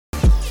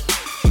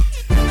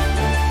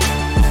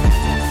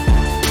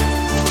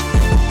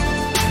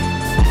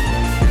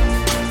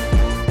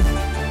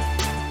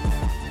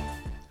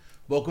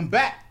Welcome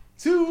back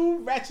to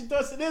Ratchet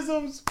Thoughts and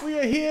Isms. We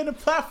are here in the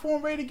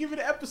platform ready to give you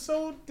the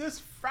episode this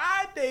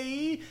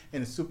Friday.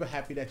 And super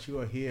happy that you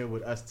are here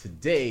with us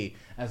today.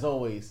 As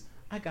always,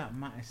 I got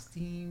my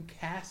esteemed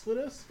cast with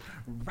us,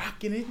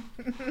 rocking it,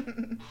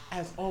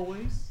 as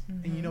always.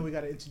 Mm-hmm. And you know we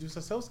got to introduce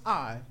ourselves.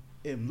 I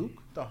am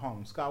Luke, the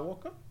Harlem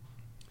Skywalker.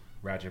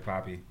 Ratchet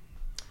Poppy.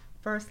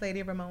 First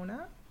Lady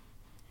Ramona.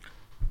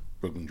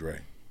 Brooklyn Dre.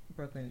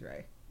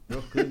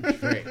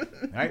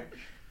 Right?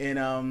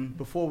 And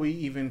before we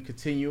even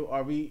continue,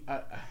 are we?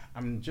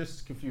 I'm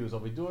just confused. Are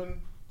we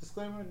doing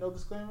disclaimer? No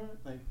disclaimer?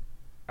 Like,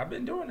 I've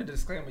been doing the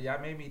disclaimer. Y'all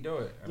made me do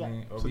it. I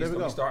mean, so there we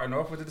go. Starting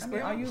off with the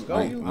disclaimer? I mean, let's go.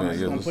 I'm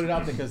just gonna put it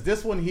out there because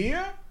this one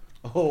here,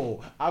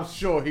 I'm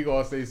sure he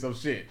gonna say some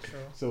shit. Sure.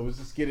 So let's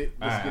just get it.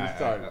 Let's get it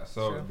started.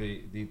 So sure.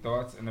 the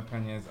thoughts and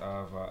opinions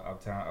of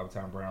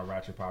Uptown Brown,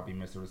 Ratchet Poppy,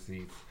 Mr.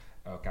 Receipts,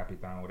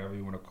 Capitan, whatever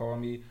you want to call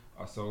me,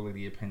 are solely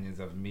the opinions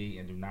of me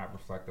and do not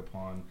reflect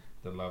upon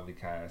the lovely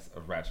cast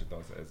of Ratchet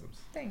Thoughts and Isms.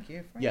 Thank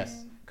you.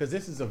 Yes, because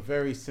this is a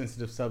very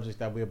sensitive subject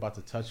that we're about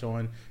to touch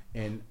on,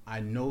 and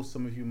I know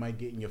some of you might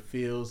get in your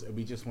feels, and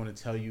we just want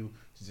to tell you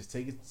to just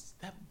take a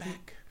step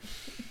back,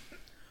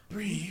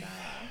 breathe,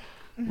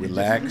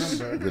 relax,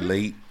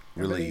 relate,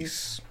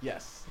 release.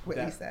 Yes, what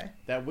you say?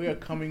 That we are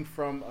coming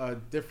from a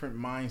different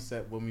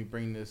mindset when we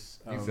bring this.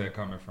 You said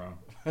coming from.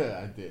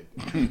 I did.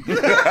 Him,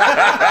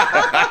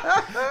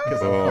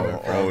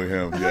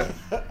 yeah.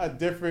 A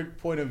different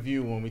point of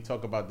view when we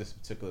talk about this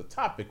particular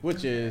topic,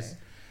 which is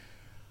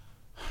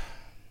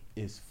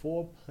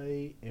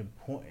foreplay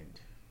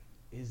important?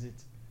 Is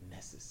it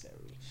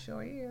necessary?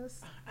 Sure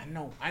is. I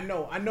know.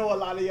 A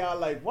lot of y'all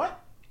like,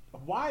 what?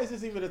 Why is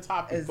this even a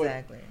topic?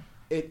 Exactly.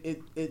 But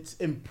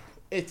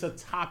it's a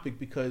topic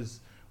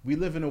because we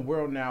live in a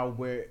world now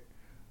where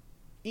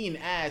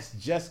eating ass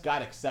just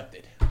got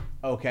accepted.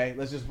 Okay,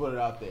 let's just put it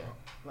out there.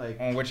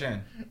 Like, on which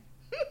end?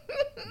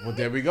 Well,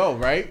 there we go,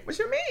 right? What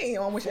you mean?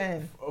 On which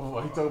end?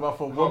 Oh, you talking about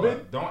for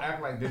women? Don't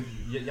act like this.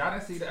 Y'all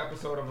didn't see the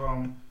episode of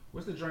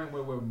what's the joint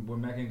with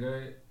Megan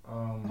Good?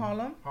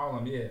 Harlem,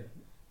 yeah.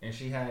 And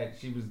she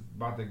was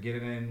about to get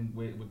it in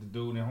with the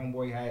dude, and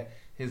homeboy had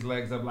his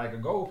legs up like a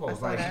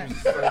goalpost. Like, that. She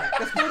was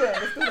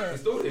like the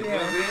student.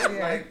 Yeah.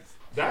 Like,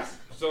 that's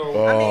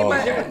so. I mean,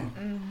 but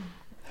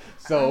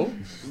so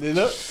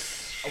look,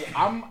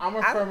 I'm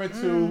referring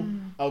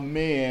to a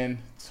man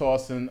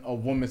tossing a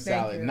woman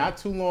salad. Not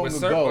too long with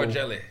ago. syrup or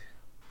jelly?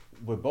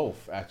 With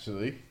both,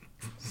 actually.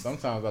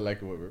 Sometimes I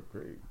like it with whipped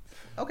cream.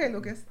 Okay,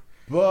 Lucas.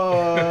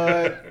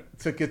 But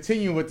to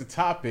continue with the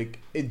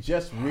topic, it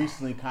just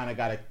recently kind of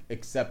got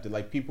accepted.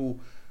 Like, people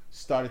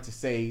started to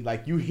say,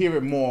 like, you hear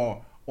it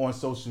more on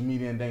social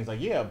media and things like,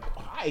 yeah,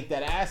 I ate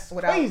that ass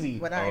crazy.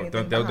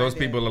 Those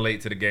people are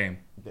late to the game.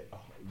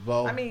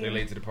 Well, I mean, they're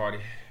late to the party.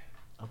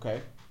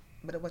 Okay.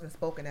 But it wasn't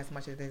spoken as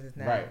much as it is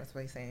now. Right. That's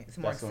what he's saying. It's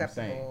more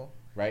acceptable.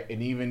 Right.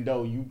 And even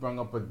though you brought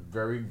up a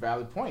very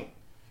valid point,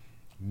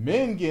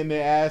 men getting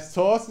their ass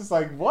tossed, it's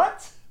like,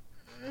 what?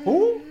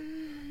 Who?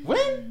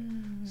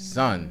 When?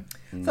 Son.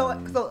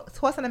 So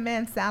tossing a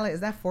man's salad,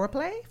 is that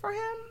foreplay for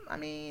him? I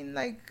mean,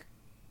 like,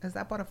 is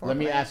that part of foreplay? Let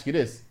me ask you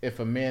this.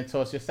 If a man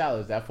tosses your salad,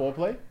 is that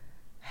foreplay?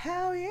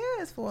 Hell yeah,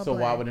 it's foreplay. So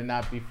why would it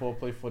not be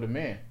foreplay for the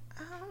man?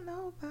 I don't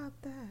know about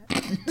that.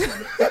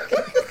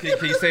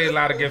 Can you say it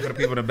loud again for the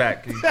people in the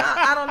back?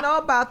 I don't know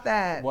about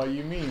that. What do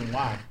you mean?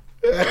 Why?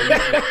 All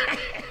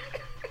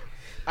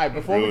right,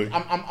 before really?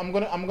 I'm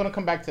gonna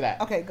come back to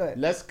that. Okay, good.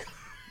 Let's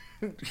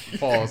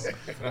pause.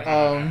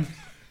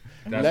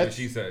 That's what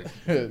she said.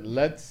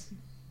 Let's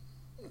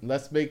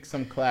make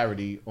some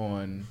clarity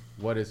on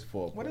what is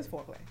foreplay. What is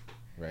foreplay?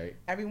 Right.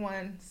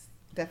 Everyone's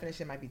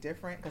definition might be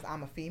different because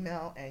I'm a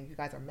female and you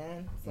guys are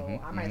men,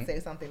 so I might say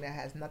something that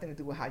has nothing to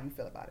do with how you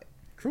feel about it.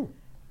 True.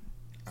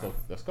 So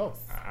let's go.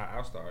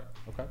 I'll start.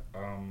 Okay.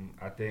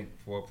 I think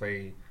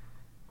foreplay,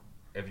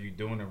 if you're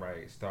doing it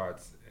right,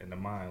 starts in the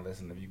mind.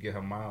 Listen, if you get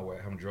her mind wet,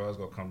 her drawers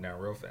gonna come down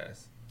real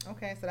fast.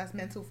 Okay, so that's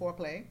mental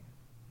foreplay,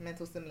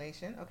 mental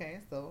stimulation. Okay,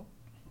 so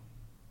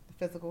the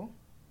physical.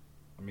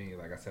 I mean,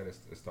 like I said,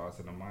 it starts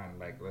in the mind.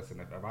 Like, listen,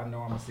 if I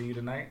know I'm gonna see you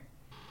tonight,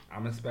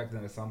 I'm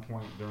expecting at some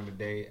point during the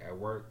day at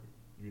work,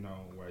 you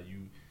know, where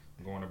you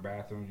go in the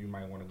bathroom, you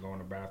might want to go in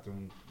the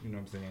bathroom, you know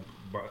what I'm saying,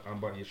 but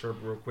unbutton your shirt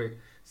real quick,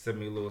 send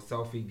me a little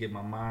selfie, get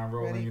my mind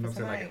rolling, ready, you know what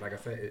I'm saying? tonight. Like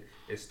I said,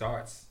 it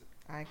starts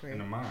I agree. in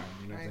the mind,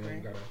 you know what I'm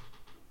saying?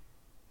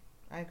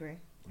 I agree.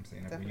 I'm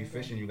saying, when you're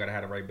fishing, you gotta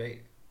have the right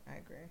bait. I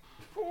agree.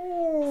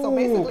 Ooh, So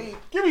basically,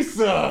 give me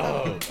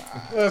some.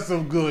 That's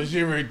some good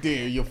shit right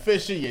there. You're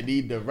fishing, you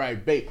need the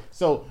right bait.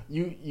 So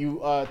you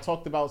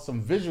talked about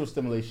some visual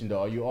stimulation,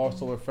 though. Are you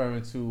also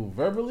referring to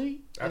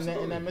verbally in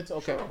that mental?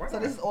 Okay. Sure, so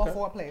this is all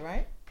foreplay,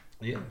 right?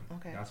 Yeah.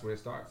 Okay. That's where it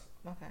starts.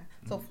 Okay.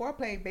 So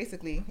foreplay,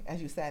 basically,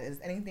 as you said, is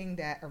anything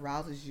that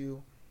arouses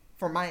you.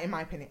 In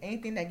my opinion,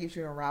 anything that gives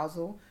you an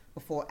arousal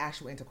before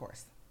actual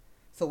intercourse.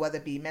 So whether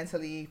it be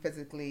mentally,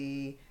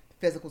 physically,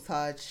 physical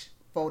touch,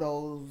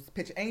 photos,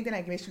 picture, anything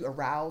that makes you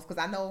aroused.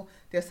 Because I know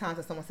there's times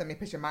that someone sent me a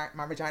picture, my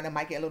vagina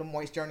might get a little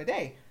moist during the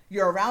day.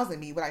 You're arousing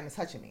me without even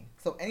touching me.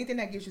 So anything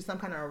that gives you some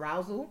kind of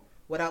arousal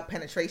without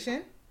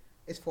penetration,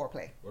 is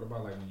foreplay. What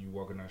about like when you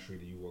walking down the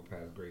street and you walk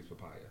past Grace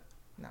Papaya?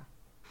 No.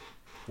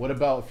 What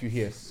about if you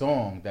hear a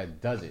song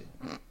that does it?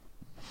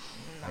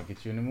 That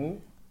get you in the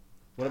mood?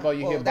 What about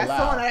you hear that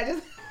Bilal? song that I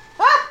just.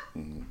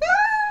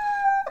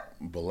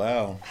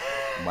 Bilal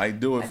might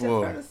do I it just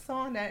for heard a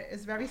song that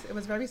is it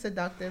was very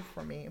seductive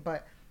for me,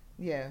 but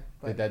yeah.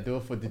 Did that do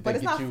it for? Did But they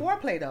it's get not you?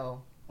 foreplay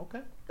though.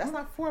 Okay. That's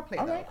not foreplay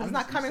All though. right, It's I'm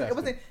not just coming. It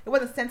asking.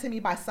 wasn't sent to me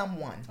by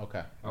someone.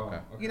 Okay. Oh, Okay.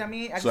 You know what I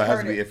mean? I So it just has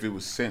heard to be it. if it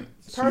was sent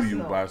to Personal.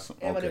 you by some.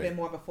 It would have Okay. been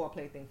more of a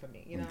foreplay thing for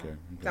me. You know. Okay,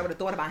 'Cause I would have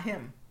thought about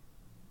him.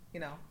 You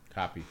know.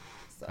 Copy.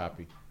 So.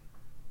 Copy.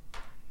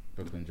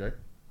 Brooklyn Drake.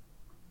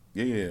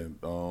 Yeah.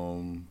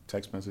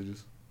 Text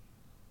messages.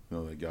 You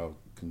know, like y'all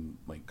can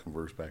like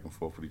converse back and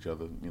forth with each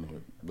other. You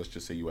know, let's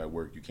just say you at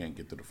work, you can't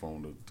get to the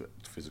phone to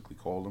physically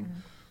call them,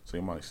 so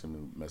you might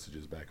send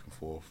messages back and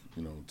forth.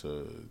 You know,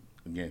 to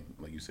again,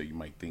 like you said, you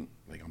might think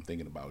like I'm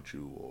thinking about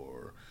you,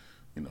 or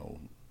you know,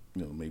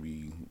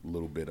 maybe a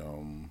little bit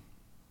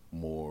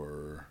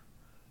more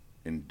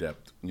in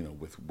depth. You know,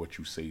 with what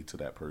you say to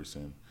that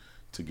person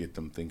to get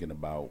them thinking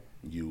about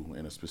you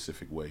in a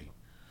specific way.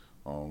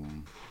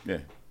 Yeah,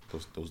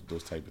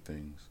 those type of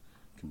things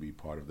can be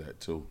part of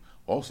that too.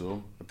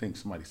 Also, I think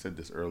somebody said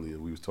this earlier.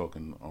 We was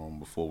talking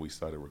before we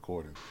started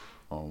recording.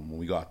 When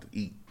we go out to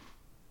eat.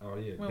 Oh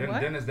yeah, Well,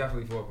 what? dinner's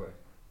definitely foreplay.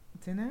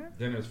 Dinner?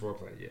 Dinner's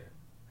foreplay, yeah.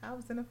 How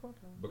was dinner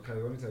foreplay?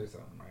 Because let me tell you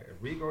something, right?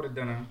 If we go to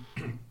dinner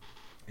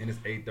and it's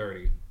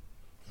 8:30,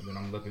 and then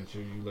I'm looking at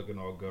you looking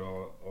all good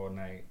all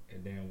night,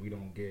 and then we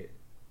don't get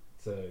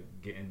to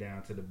getting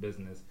down to the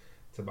business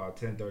to about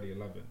 10:30,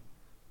 11.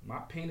 My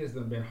penis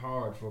done been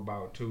hard for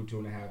about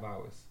 2.5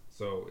 hours.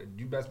 So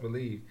you best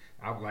believe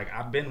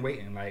I've been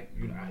waiting. Like,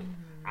 you know,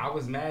 I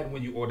was mad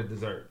when you ordered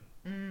dessert.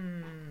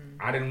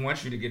 I didn't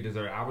want you to get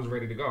dessert. I was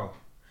ready to go.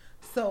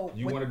 So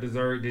You wanted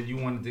dessert, then you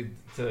wanted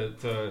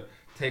to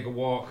take a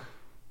walk.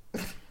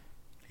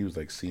 He was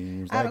like,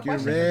 seems I have like a you're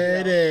question for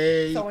you,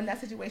 ready. So in that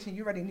situation,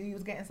 you already knew you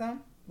was getting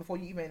some before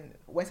you even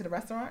went to the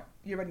restaurant.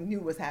 You already knew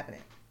what was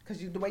happening because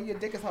the way your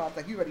dick is hard,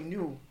 like you already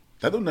knew.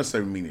 That don't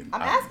necessarily mean it.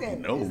 I'm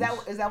asking, knows.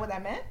 is that what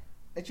that meant?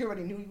 That you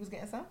already knew you was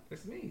getting some?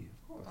 It's me,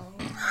 of course.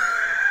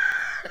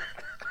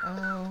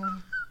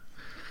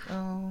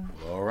 Oh.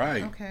 All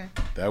right. Okay.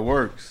 That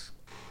works.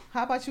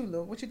 How about you,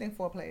 Lou? What you think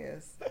foreplay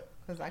is?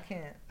 Because I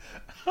can't.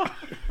 I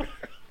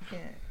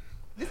can't.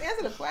 Just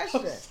answer the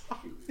question.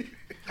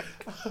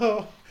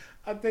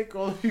 I think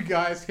all of you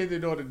guys hit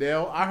it on the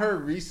nail. I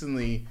heard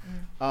recently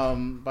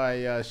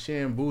by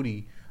Shan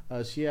Booty,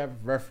 she have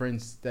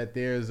referenced that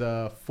there's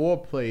a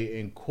foreplay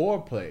and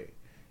core play.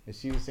 And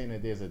she was saying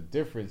that there's a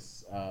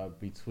difference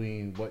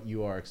between what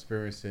you are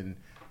experiencing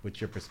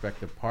with your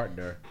prospective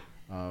partner.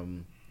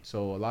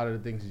 So a lot of the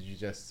things that you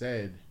just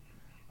said.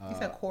 You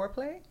said core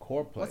play?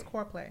 Core play. What's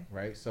core play?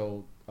 Right?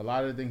 So a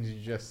lot of the things you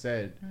just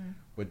said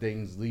were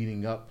things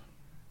leading up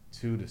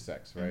to the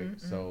sex, right?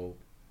 So,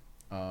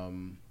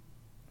 and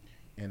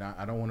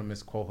I don't want to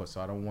misquote her,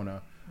 so I don't want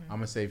to. I'm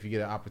gonna say if you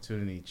get an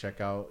opportunity, check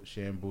out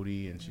Shan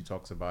Booty, and she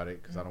talks about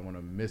it because I don't want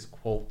to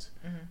misquote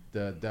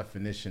the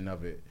definition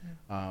of it.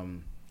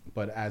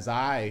 But as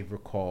I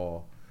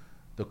recall,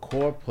 the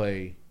core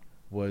play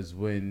was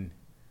when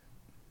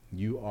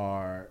you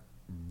are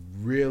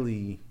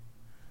really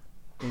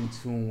in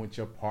tune with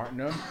your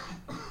partner,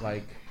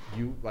 like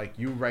you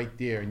right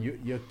there, and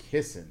you're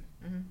kissing.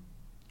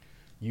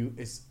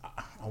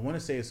 I want to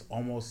say it's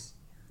almost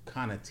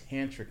kind of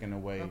tantric in a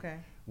way,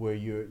 where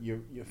you're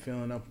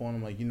feeling up on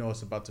them, like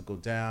it's about to go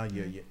down.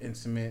 You're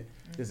intimate.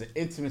 There's an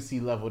intimacy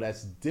level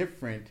that's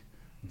different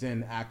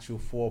than actual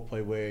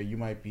foreplay, where you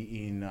might be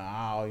eating an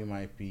owl, you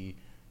might be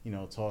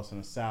tossing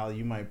a salad,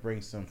 you might bring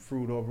some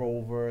fruit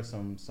over,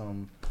 some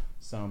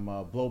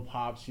blow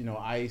pops,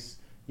 ice,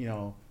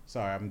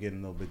 Sorry, I'm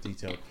getting a little bit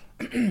detailed.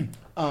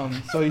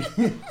 So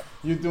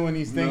you're doing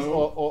these things,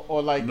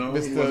 or like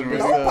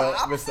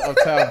Mr.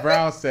 Uptown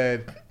Brown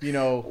said,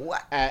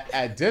 What?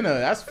 at dinner,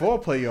 that's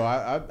foreplay, yo.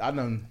 I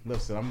done,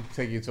 listen, I'm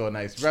taking you to a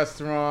nice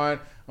restaurant.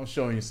 I'm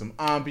showing you some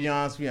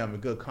ambiance. We having a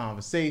good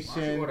conversation.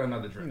 Why don't you order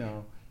another drink?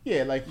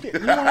 Yeah, like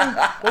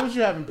what was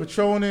you having?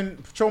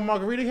 Patron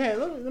margarita? Hey,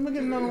 let me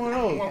get another one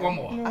of those. One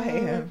more. I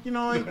hate him.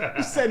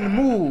 You setting the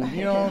mood.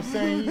 You know what I'm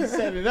saying? You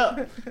set it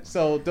up.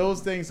 So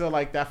those things are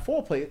like that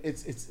foreplay.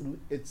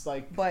 It's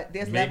like. But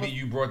there's Maybe levels.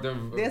 you brought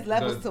There's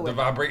levels to the it.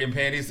 vibrating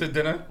panties to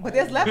dinner. But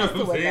there's levels You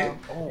know what to it, I'm saying?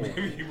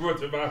 though. Maybe you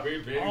brought the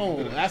vibrating panties. Oh,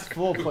 to dinner. that's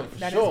foreplay for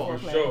That is sure.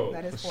 foreplay. sure.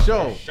 That is For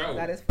foreplay. sure.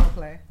 That is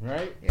foreplay.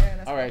 Right? Yeah,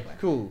 that's All right. foreplay.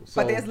 Cool.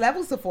 So But there's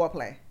levels to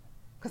foreplay.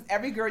 Because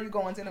every girl you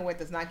go on dinner with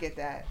does not get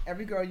that.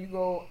 Every girl you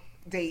go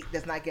date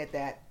does not get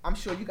that. I'm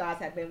sure you guys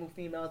have been with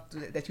females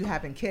that you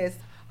haven't kissed,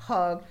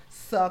 hugged,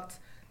 sucked,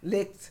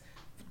 licked,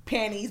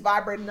 panties,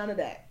 vibrated, none of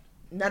that.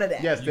 None of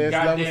that. yes, You there's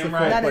levels to goddamn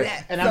right. None of foreplay,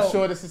 that. and I'm So-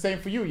 sure that's the same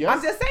for you. Yes.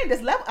 I'm just saying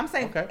there's level. I'm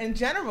saying Okay. in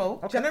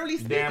general, generally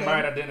speaking, Damn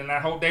right I did, and I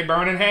hope they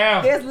burn in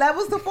hell. there's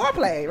levels to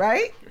foreplay,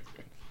 right?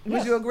 Would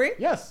Yes. you agree?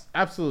 Yes,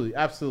 absolutely.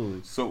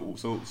 So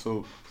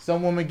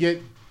Some women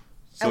get.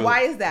 And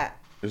why is that?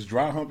 is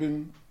dry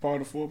humping part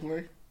of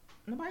foreplay?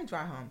 Nobody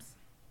dry humps.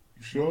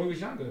 You When we sure?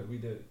 was younger, we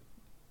did.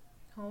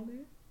 How old are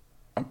you?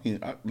 I mean,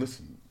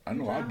 listen. I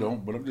know I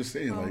don't, but I'm just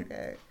saying, like,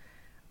 Okay.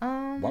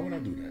 why would I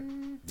do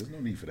that? There's no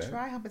need for that.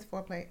 Dry hump is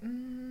foreplay.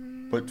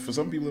 But for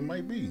some people, it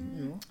might be.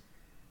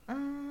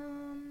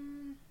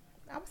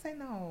 I would say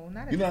no.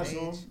 Not at You know this that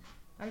age. song?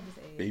 Not at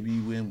this age. Baby,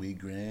 when we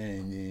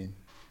grinding,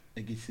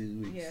 I get so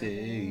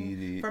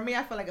excited. For me,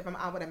 I feel like if I'm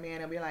out with a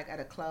man and we're like at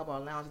a club or a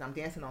lounge and I'm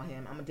dancing on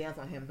him, I'm gonna dance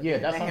on him. But Yeah,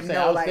 to that's let what I'm him saying.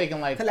 know, I was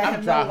thinking like to let I'm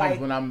him dry know, hump like,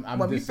 when I'm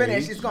when we this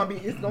finish, age. it's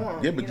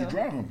going. Yeah, but you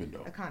dry humping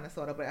though. I kind of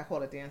sort of, but I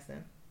call it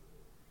dancing.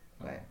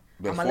 But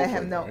That's I'm gonna let foreplay,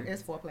 him know right?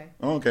 it's foreplay.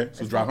 Oh, okay.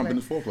 So It's dry foreplay. humping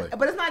is foreplay.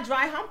 But it's not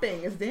dry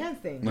humping. It's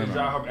dancing. No, It's no.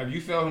 dry hump. If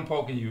you feel him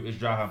poking you, it's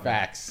dry humping.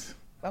 Facts.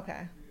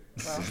 Okay.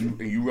 Well,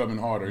 You rubbing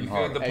harder You and feel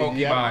harder. the Hey,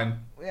 Pokemon.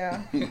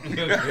 yeah.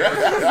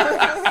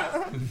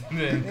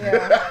 Then-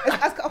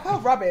 Yeah. It's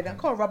called rubbing. I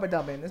call it rubber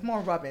dubbing. It's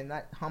more rubbing,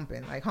 not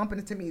humping. Like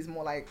humping to me is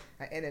more like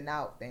an in and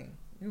out thing.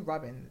 You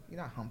rubbing, you're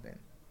not humping.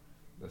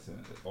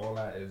 Listen, all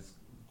that is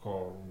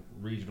called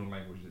regional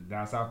language.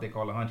 Down south, they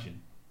call it hunching.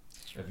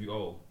 If you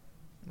old.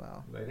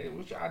 Well, Like, hey,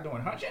 what y'all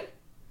doing? Hunching?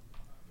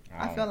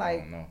 I feel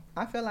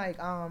like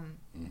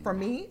for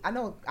me, I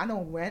know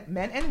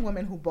men and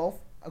women who both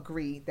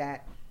agree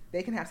that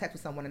they can have sex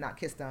with someone and not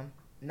kiss them,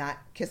 not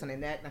kiss on their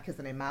neck, not kiss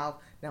on their mouth,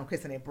 don't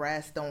kiss on their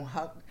breast, don't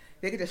hug.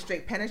 They can just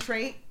straight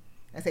penetrate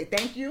and say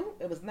thank you,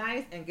 it was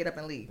nice, and get up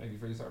and leave. Thank you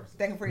for your services.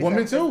 Thank you for your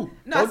Women services. too.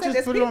 No, I Don't said just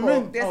there's put it on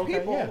people. men. There's Okay,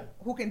 people yeah.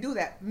 who can do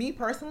that. Me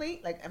personally,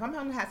 like if I'm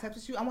having to have sex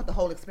with you, I want the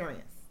whole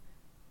experience.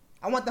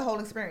 I want the whole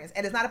experience.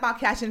 And it's not about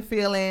catching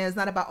feelings. It's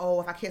not about,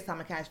 if I kiss her, I'm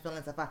going to catch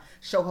feelings. If I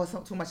show her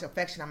too much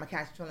affection, I'm going to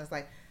catch feelings.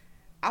 Like,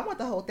 I want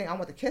the whole thing. I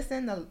want the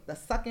kissing, the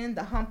sucking,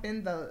 the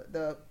humping,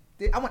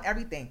 I want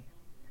everything.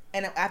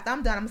 And after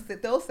I'm done, I'm going to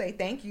still say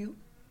thank you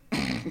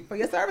for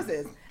your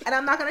services. And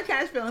I'm not going to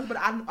catch feelings, but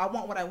I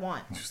want what I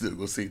want. You still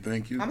gonna say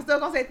thank you? I'm still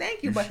going to say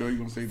thank you. You But sure you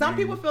gonna say some thank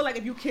people you? feel like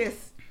if you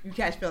kiss, you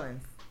catch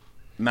feelings.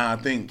 Nah, I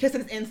think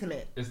Kissing is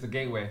intimate. It's the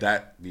gateway.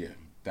 that What you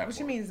part.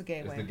 mean is a It's the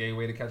gateway?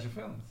 gateway to catching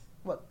feelings.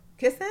 What,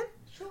 kissing?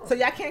 Sure. So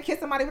y'all can't kiss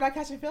somebody without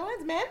catching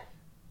feelings, man?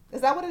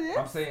 Is that what it is?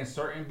 I'm saying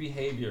certain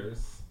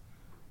behaviors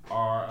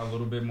are a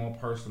little bit more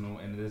personal,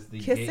 and it is the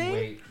Kissing?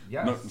 gateway.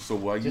 Yes. No, so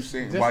while you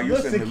saying Just while you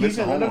saying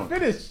listen, hold let her on.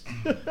 finish.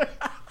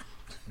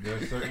 There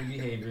are certain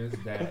behaviors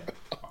that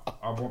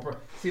are more.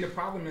 See, the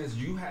problem is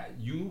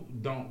you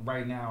don't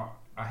right now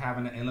are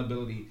having an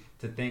inability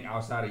to think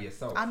outside of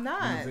yourself. I'm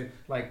not. You know what I'm saying?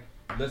 Like,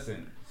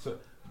 listen. So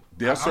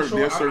There are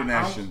certain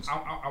actions.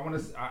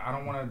 I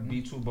don't want to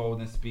be too bold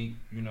and speak.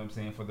 You know what I'm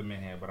saying, for the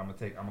men here, but I'm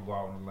gonna go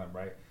out on a limb,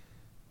 right?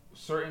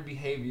 Certain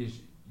behaviors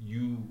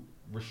you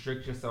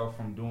restrict yourself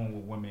from doing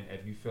with women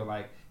if you feel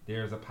like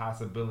there's a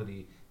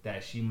possibility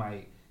that she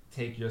might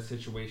take your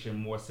situation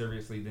more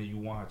seriously than you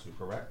want her to.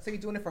 Correct? So you're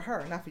doing it for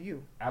her, not for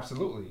you.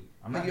 Absolutely.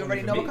 I'm But not you doing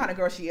already it for know me. what kind of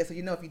girl she is, so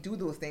you know if you do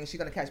those things, she's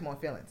gonna catch more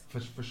feelings.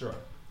 For sure.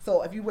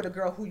 So if you with a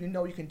girl who you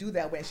know you can do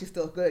that with and she's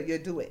still good, you'll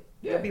do it.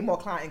 Yeah. You'll be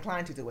more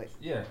inclined to do it.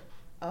 Yeah.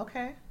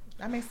 Okay,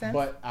 that makes sense.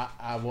 But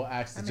I will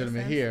ask the That makes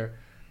gentleman sense. here.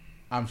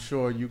 I'm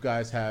sure you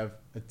guys have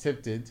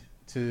attempted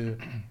to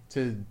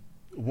a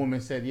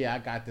woman said, "Yeah, I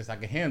got this. I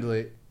can handle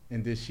it,"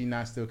 and did she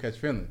not still catch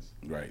feelings?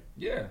 Right,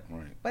 Yeah.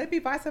 right. But it'd be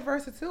vice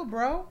versa too,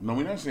 bro. No,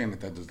 we're not saying that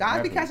doesn't Guys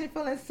happen. be catching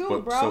feelings too,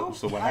 But bro.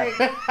 so what like,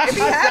 happened? it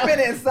be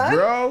happening, son.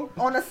 Bro.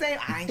 On the same,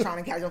 I ain't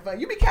trying to catch your feelings.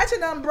 You be catching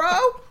them, bro.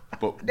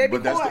 They be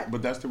But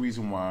caught. that's the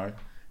reason why,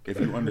 if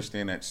you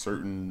understand that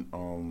certain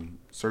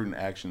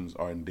actions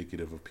are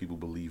indicative of people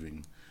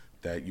believing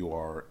that you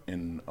are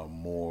in a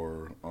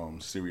more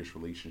serious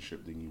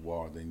relationship than you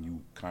are, then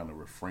you kind of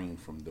refrain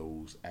from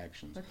those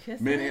actions. But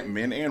kissing?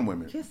 Men and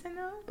women. Kissing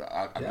them?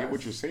 I get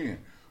what Yes. you're saying,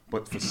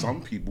 but for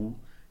some people,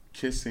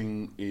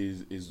 kissing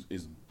is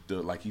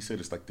the, like he said,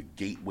 it's like the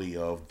gateway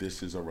of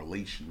this is a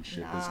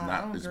relationship. Nah, it's I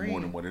not. don't It's agree.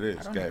 more than what it is.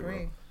 I don't Go ahead, agree.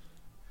 bro.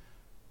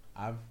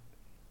 I've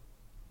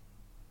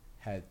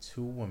had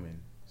two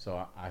women,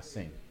 so I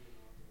sing,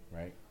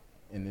 right?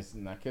 And this is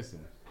not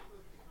kissing.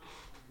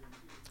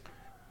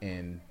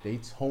 And they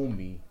told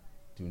me,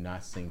 do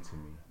not sing to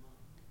me,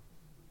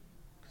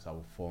 because I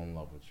will fall in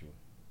love with you.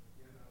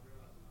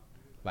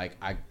 Like,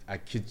 I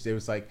kid you, it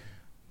was like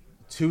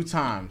 2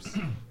 times,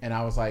 and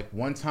I was like,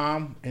 one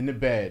time in the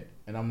bed,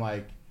 and I'm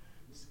like,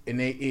 in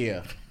their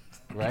ear,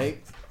 right?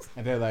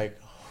 And they're like,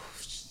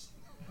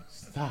 oh,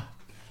 stop.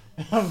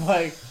 And I'm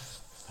like,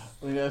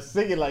 when they're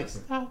singing like,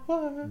 stop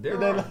what? There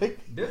And they're are, like,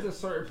 there's a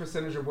certain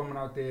percentage of women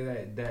out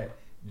there that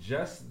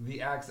just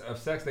the acts of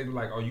sex, they be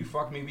like, oh, you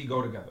fuck me, we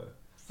go together.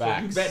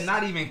 Facts. So you bet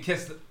not even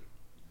kiss her.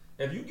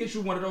 If you get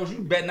you one of those, you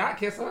bet not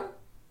kiss her.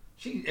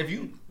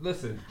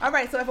 Listen. All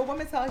right, so if a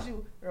woman tells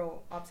you,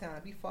 girl, uptown,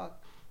 if we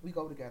fuck, we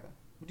go together.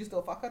 Would you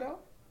still fuck her though?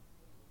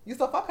 You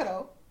still fuck her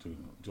though?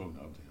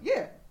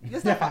 Yeah. You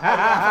still fuck her.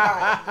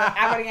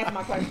 I already answered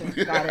my question.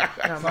 Got it.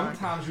 Never mind.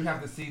 Sometimes you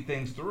have to see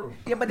things through.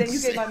 Yeah, but then you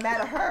get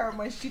mad at her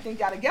when she think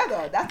y'all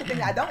together. That's the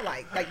thing I don't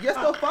like. Like, you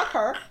still fuck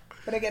her,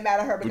 but they get mad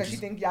at her because she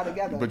think y'all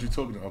together. But you're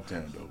talking to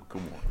Uptown though.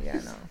 Come on. Yeah,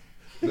 I know.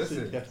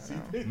 Listen, Yes, he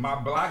did. my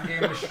block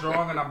game is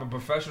strong, and I'm a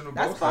professional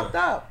That's boxer. fucked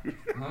up.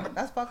 Huh?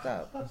 That's fucked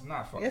up. It's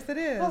not fucked. Yes, it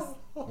is.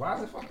 Why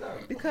is it fucked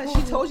up? Because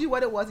she told you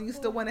what it was, and you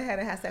still went ahead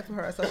and had sex with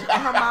her. So she,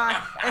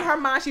 in her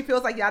mind, she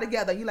feels like y'all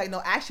together. You like,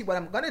 no, actually, what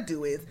I'm gonna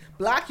do is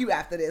block you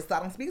after this, so I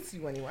don't speak to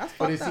you anymore. That's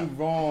But fucked is he up.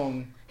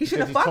 wrong? He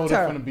shouldn't have because fucked told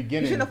her from the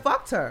beginning. You shouldn't have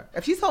fucked her.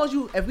 If she told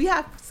you, if we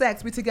have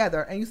sex, we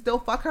together, and you still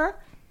fuck her,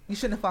 you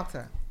shouldn't have fucked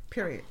her.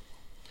 Period.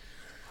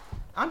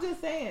 I'm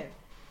just saying.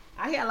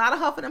 I hear a lot of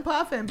huffing and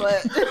puffing,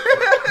 but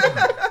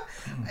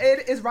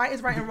it is right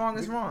is right and wrong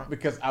is wrong.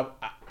 Because I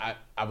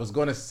was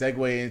going to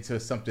segue into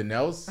something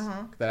else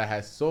that I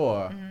had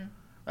saw,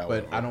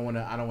 but I don't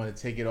want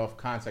to take it off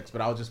context.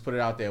 But I'll just put it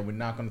out there. We're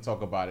not going to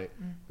talk about it.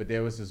 But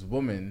there was this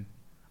woman,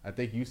 I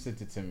think you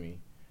sent it to me,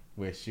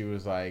 where she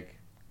was like,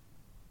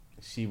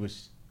 she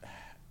was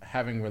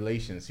having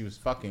relations. She was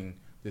fucking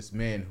this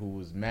man who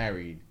was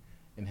married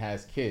and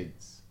has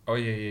kids. Oh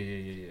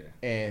yeah.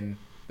 And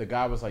the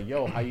guy was like,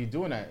 yo, how you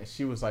doing that? And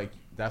she was like,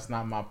 that's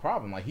not my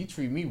problem. Like, he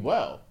treated me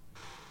well.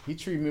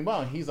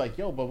 And he's like,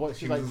 yo, but what?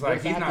 She She's was like, like,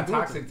 what's that he's have not to do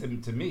with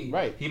toxic to me.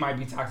 Right. He might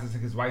be toxic to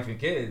his wife and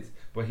kids,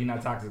 but he's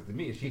not toxic to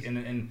me.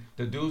 And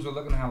the dudes were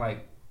looking at her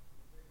like,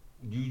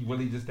 you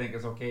really just think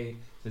it's okay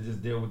to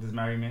just deal with this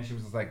married man? She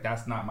was just like,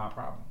 that's not my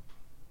problem.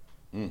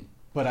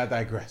 But I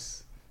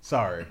digress.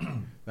 Sorry.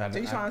 So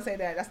you trying to say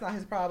that that's not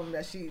his problem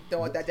that she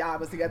thought that y'all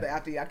was together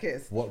after y'all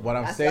kissed? What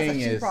I'm That's saying a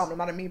she is problem,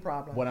 not a me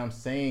problem. what I'm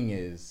saying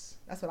is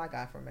That's what I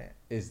got from it.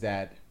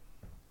 that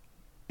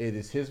it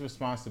is his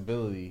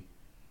responsibility,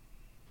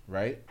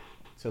 right,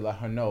 to let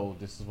her know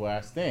this is where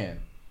I stand,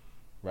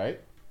 right?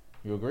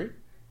 You agree?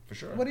 For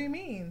sure. What do you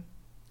mean?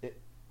 It-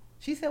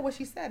 She said what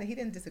she said, and he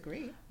didn't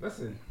disagree.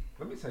 Listen,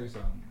 let me tell you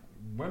something.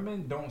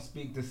 Women don't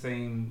speak the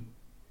same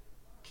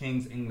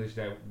King's English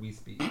that we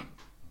speak.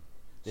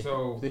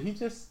 So, Did he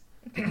just?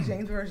 King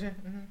James version.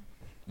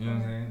 you know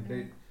what I'm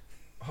saying?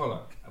 Hold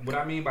up. What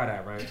I mean by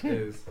that, right,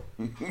 is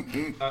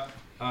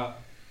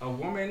a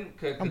woman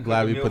could. I'm cook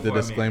glad a we meal put the for a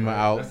man, disclaimer right?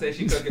 out. Let's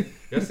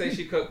say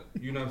she cooked.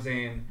 You know what I'm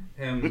saying?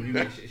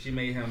 She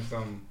made him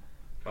some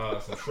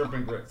shrimp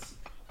and grits,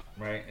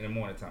 right, in the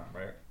morning time,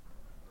 right?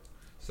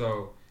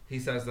 So he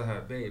says to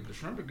her, babe, the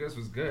shrimp and grits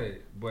was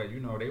good, but you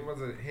know they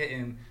wasn't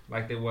hitting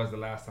like they was the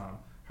last time.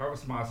 Her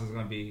response is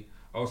gonna be,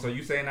 oh, so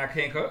you saying I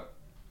can't cook?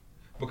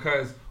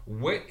 Because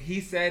what he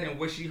said and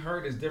what she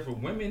heard is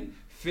different. Women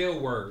feel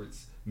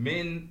words.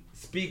 Men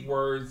speak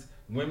words.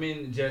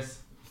 Women just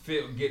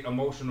get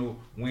emotional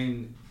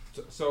when.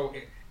 So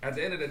at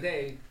the end of the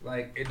day,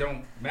 like, it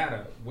don't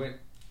matter what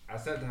I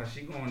said to her.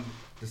 She gonna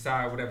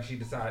decide whatever she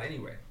decide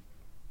anyway.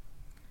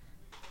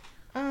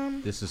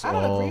 This is I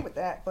don't all- agree with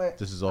that, but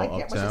this is all I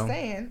get what uptown? you're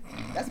saying.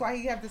 That's why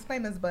he have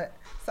disclaimers. But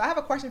so I have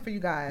a question for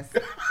you guys.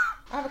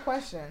 I have a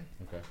question.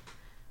 Okay.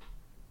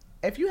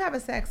 If you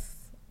having sex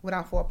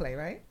without foreplay,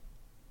 right?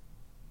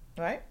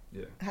 Right?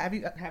 Yeah.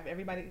 Have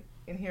everybody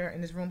in here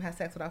in this room had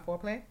sex without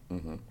foreplay?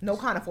 Mm-hmm. No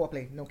kind of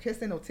foreplay. No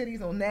kissing, no titties,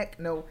 no neck,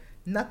 no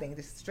nothing.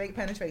 Just straight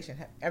penetration.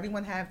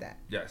 Everyone have that.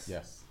 Yes.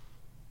 Yes.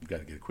 You got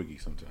to get a quickie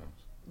sometimes.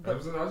 I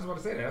was just about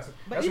to say that.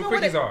 But That's even what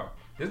when quickies are.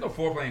 There's no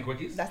foreplay in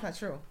quickies. That's not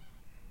true.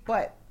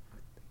 But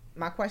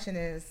my question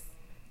is,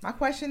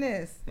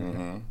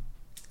 Mm-hmm.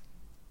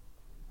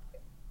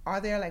 are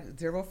there like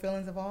zero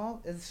feelings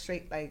involved? Is it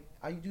straight like,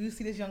 do you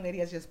see this young lady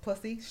as just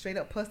pussy, straight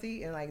up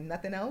pussy, and like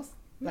nothing else?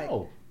 Like,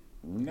 No.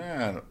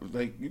 Nah,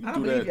 like you can I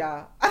don't do believe that.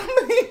 y'all. I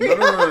don't believe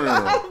No.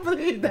 I don't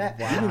believe that.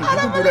 Wow. I You don't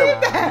can do believe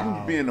that. that. You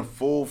can be in a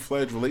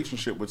full-fledged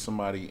relationship with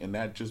somebody and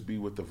that just be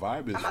what the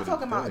vibe is. I'm for not the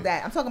talking about day.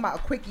 that. I'm talking about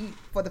a quickie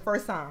for the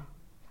first time.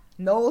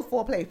 No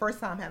foreplay. First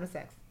time having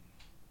sex.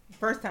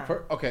 First time.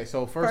 Okay,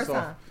 so first off,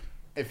 time.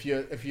 if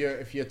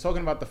you're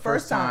talking about the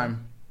first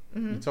time,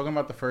 you're talking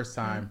about the first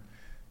time.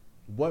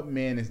 What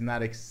man is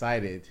not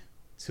excited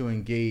to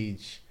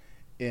engage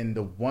in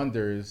the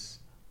wonders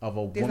of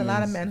a There's a woman's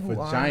lot of men who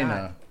are vagina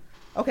not.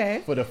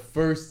 Okay. for the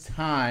first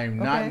time,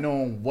 not Okay.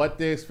 knowing what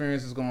the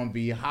experience is going to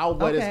be, how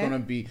wet it's Okay.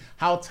 going to be,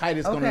 how tight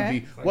it's going to Okay.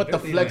 be, like what the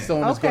Disneyland. flex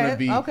zone is going to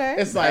be. Okay.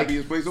 It's like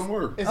Happiest place on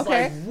earth. it's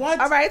Okay. like what?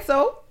 All right.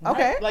 So. Right?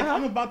 Okay. Like uh-huh.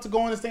 I'm about to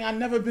go on this thing I've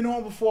never been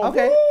on before.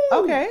 Okay. Woo!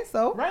 Okay.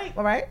 So. Right.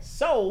 All right.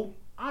 So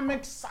I'm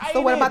excited.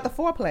 So what about the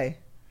foreplay?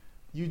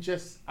 You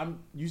just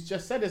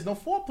said there's no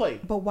foreplay.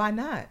 But why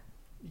not?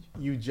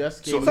 You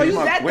just So gave So me you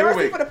Wait, that wait, thirsty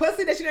wait. for the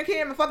pussy that you didn't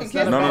care and fucking It's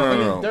kiss? not about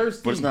being No.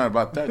 thirsty. But it's not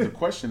about that. The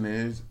question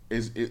is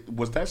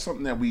was that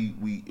something that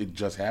it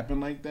just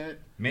happened like that?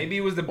 Maybe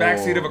it was the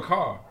backseat of a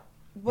car.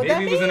 What Maybe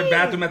that it was in the mean?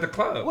 bathroom at the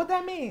club. What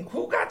that mean?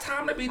 Who got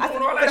time to be I doing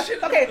said, all for that the-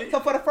 shit? Okay, so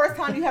for the first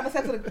time you having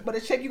sex with a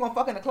chick, you gonna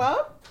fuck in the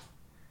club?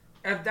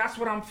 If that's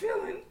what I'm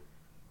feeling.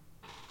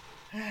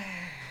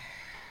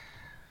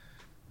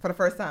 For the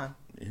first time.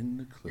 In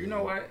the club. You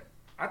know what?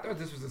 I thought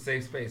this was a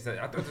safe space. I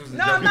thought this was a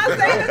No, I'm not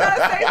saying it's not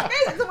a safe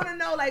space. I just want to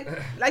know, like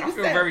I you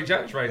feel said. very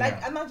judged right like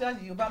now. I'm not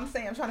judging you, but I'm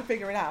saying I'm trying to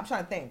figure it out. I'm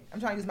trying to think.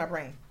 I'm trying to use my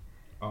brain.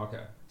 Oh,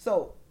 okay.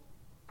 So,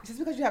 just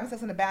because you're having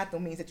sex in the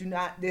bathroom means that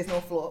there's no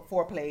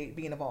foreplay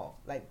being involved.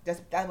 Like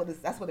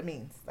that's what it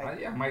means.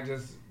 Like I might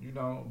just,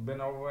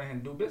 bend over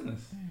and do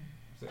business.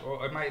 So,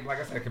 or it might, like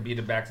I said, it could be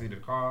the backseat of the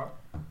car.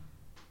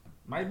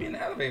 Might be in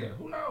the elevator.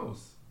 Who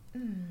knows?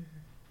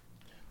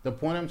 The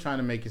point I'm trying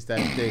to make is that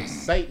the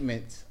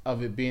excitement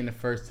of it being the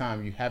first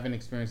time you haven't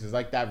experienced is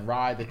like that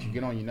ride that you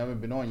get on, you've never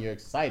been on, you're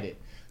excited.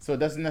 So it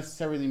doesn't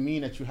necessarily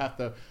mean that you have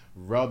to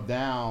rub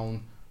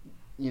down,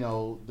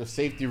 the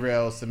safety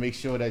rails to make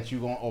sure that you're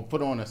going, or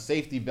put on a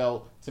safety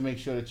belt to make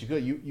sure that you're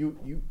good.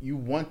 You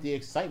want the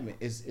excitement.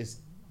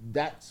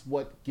 That's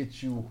what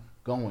gets you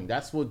going.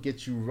 That's what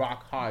gets you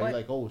rock hard. You're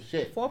like, oh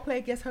shit.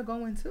 Foreplay gets her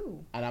going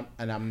too. And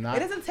I'm not.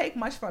 It doesn't take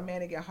much for a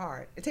man to get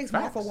hard. It takes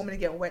more for a woman to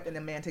get wet than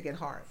a man to get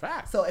hard.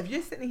 Facts. So if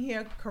you're sitting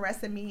here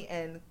caressing me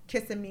and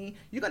kissing me,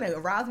 you're gonna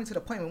arouse me to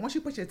the point where once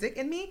you put your dick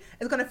in me,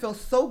 it's gonna feel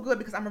so good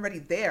because I'm already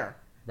there.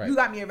 Right. You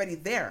got me already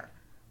there.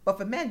 But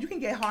for men, you can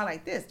get hard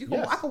like this.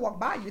 I can walk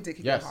by your dick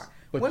and get hard.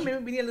 But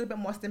women, we need a little bit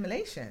more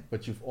stimulation.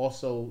 But you've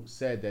also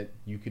said that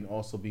you can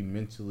also be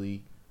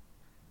mentally.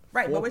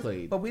 Right,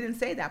 but we didn't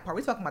say that part.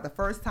 We're talking about the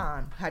first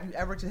time. Have you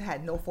ever just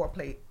had no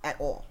foreplay at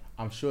all?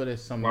 I'm sure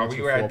there's some. While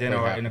we were at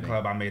dinner in the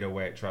club, I made her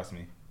wet. Trust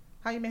me.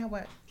 How you made her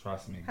wet?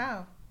 Trust me.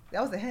 How?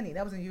 That was a Henny.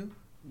 That wasn't you.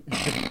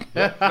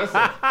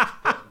 Listen.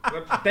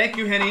 Thank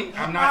you, Henny.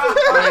 I'm not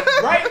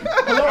right.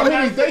 Hello,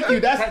 Henny. Thank you.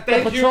 That's the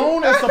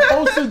Patron is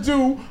supposed to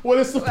do what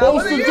it's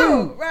supposed to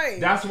do. Right.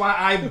 That's why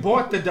I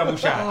bought the double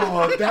shot.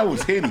 Oh, that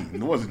was Henny.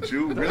 It wasn't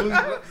you, really.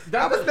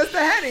 That was Mr.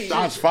 Henny.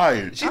 Shots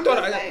fired. She thought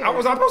I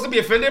was supposed to be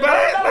offended by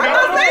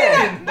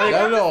that. Not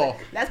at all.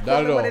 That's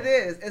clearly what it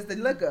is. It's the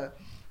liquor.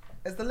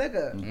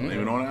 Blame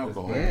it on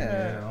alcohol.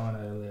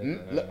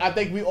 Yeah. I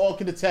think we all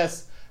can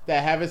attest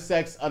that having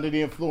sex under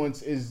the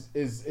influence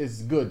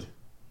is good.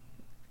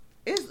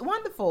 It's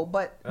wonderful,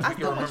 but I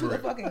still want you to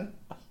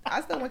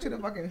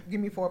remember fucking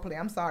give me foreplay.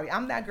 I'm sorry.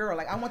 I'm that girl.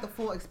 Like, I want the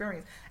full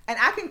experience. And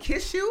I can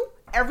kiss you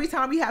every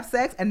time we have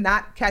sex and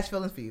not catch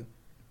feelings for you.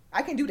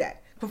 I can do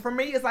that. But for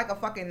me, it's like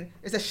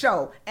it's a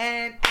show.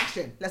 And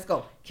action. Let's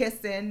go.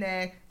 Kissing,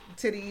 neck,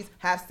 titties,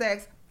 have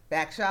sex,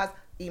 back shots,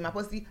 eat my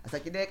pussy, I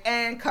suck your dick,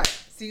 and cut.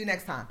 See you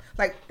next time.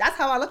 Like, that's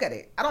how I look at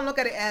it. I don't look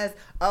at it as,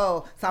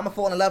 so I'm gonna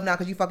fall in love now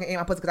because you fucking ate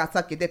my pussy because I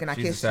suck your dick and I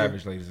kissed you. She's a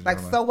savage, ladies and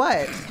gentlemen. So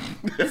what?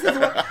 This is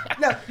what.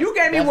 No, you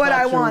gave me That's what not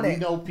I true. wanted. We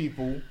know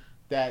people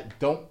that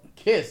don't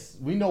kiss.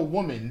 We know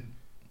women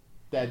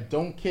that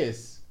don't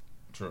kiss.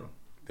 True.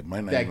 It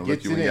might not That even look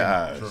gets you it in in. your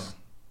eyes.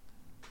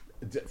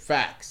 True.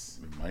 Facts.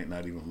 It might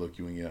not even look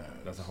you in your eyes.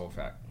 That's a whole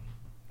fact.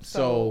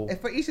 So it's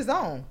for each his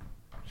own.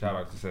 Shout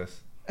out to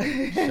sis.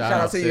 Shout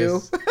out to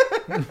you.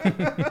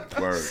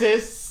 Word.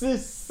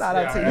 Sis. Shout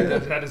out to I you.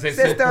 had to say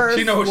Sisters.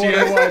 she knows who she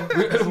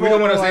is. We don't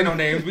want to say no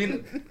names.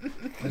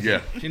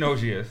 Yeah. She knows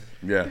who she is.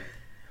 Yeah.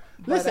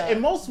 Listen, and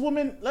most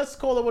women, let's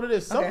call it what it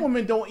is. Some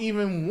women don't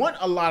even want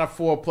a lot of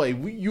foreplay.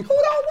 Who don't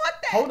want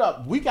that? Hold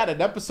up, we got an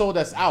episode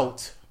that's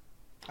out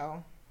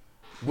Oh.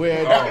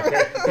 where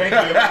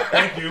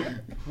Thank you.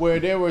 where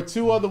there were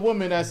two other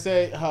women that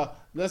said,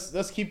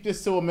 let's keep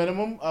this to a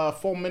minimum.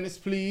 4 minutes,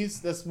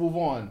 please. Let's move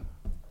on.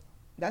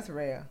 That's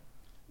rare.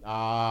 It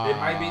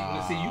might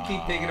be. See, you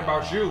keep thinking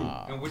about you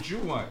and what you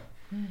want.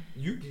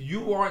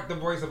 You aren't the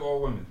voice of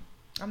all women.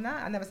 I'm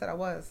not. I never said I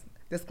was.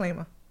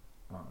 Disclaimer.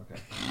 Oh,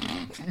 okay.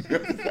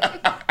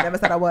 Never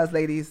said I was,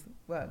 ladies.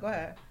 Well, go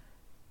ahead.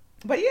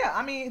 But yeah,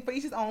 I mean, for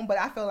each his own. But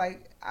I feel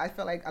like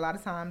a lot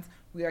of times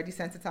we are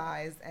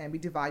desensitized and we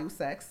devalue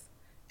sex,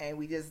 and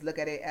we just look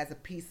at it as a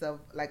piece of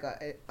like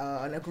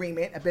an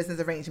agreement, a business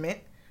arrangement.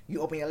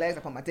 You open your legs,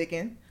 I put my dick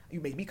in. You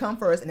make me come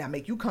first, and I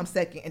make you come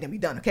second, and then we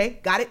done. Okay,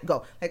 got it?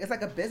 Go. Like, it's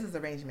like a business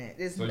arrangement.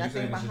 There's So you nothing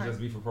saying it behind. should just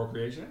be for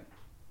procreation?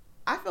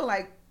 I feel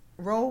like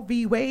Roe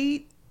v.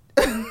 Wade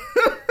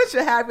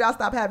should have y'all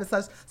stop having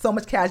so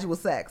much casual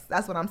sex.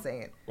 That's what I'm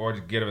saying. Or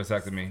just get a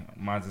vasectomy.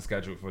 Mine's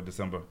scheduled for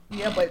December.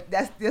 Yeah, but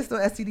there's still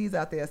STDs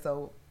out there,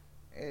 so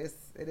it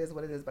is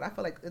what it is. But I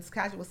feel like it's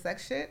casual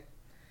sex shit.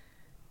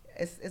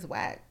 It's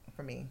whack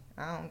for me.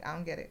 I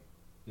don't get it.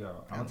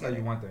 Yo, I'm gonna tell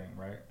you one thing,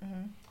 right?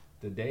 Mm-hmm.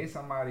 The day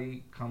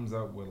somebody comes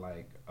up with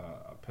like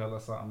a pill or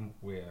something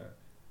where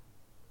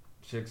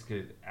chicks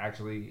could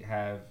actually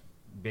have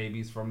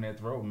babies from their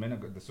throat,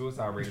 the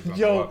suicide rate is gonna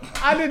go up.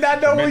 I did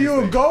not know where you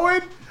were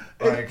going.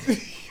 Like,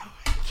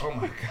 oh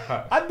my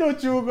god! I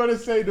thought you were gonna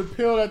say the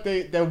pill that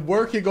they're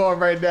working on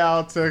right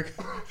now to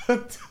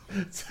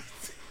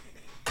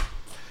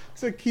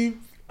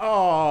keep.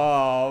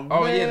 Oh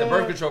man. Yeah, the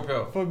birth control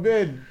pill for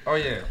men. Oh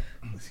yeah.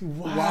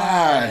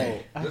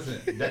 Why?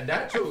 Listen,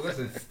 that too.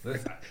 Listen.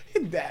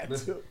 That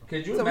listen. too.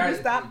 Could you So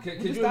imagine?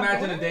 Could you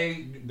imagine doing a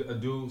day a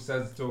dude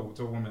says to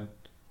a woman,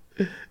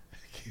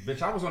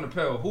 "Bitch, I was on the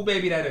pill. Who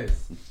baby that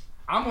is?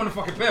 I'm on the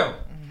fucking pill.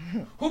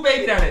 Who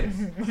baby that is?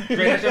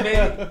 Dre, that's your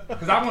baby?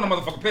 Because I'm on the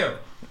motherfucking pill.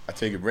 I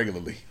take it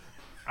regularly.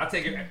 I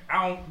take it.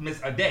 I don't miss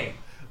a day.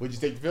 Would you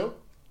take the pill?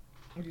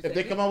 If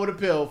they come out with a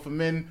pill for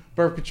men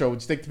birth control,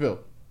 would you take the pill?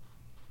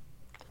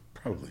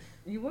 Probably.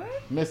 You would?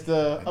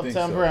 Mr. think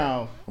Uptown so.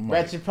 Brown, I might.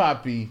 Ratchet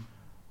Poppy,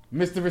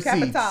 Mr.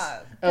 Receipts,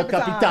 Capitan. El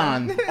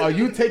Capitan, are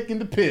you taking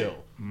the pill?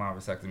 My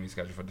vasectomy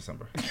scheduled for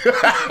December.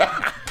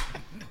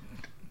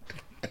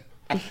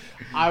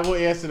 I will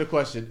answer the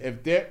question.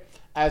 If there,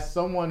 as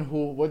someone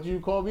who, what do you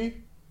call me?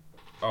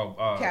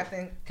 Oh,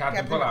 Captain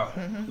Pullout.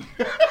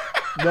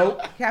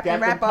 Nope. Captain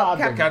Wrap Up.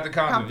 Condom. Captain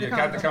Condom. Captain Yeah,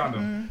 Captain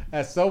Condom. Condom.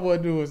 As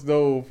someone who is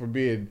known for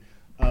being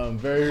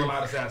very. Full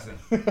out assassin.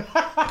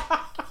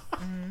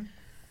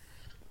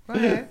 Go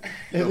ahead.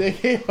 If they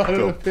came out of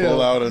The the pill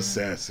pull-out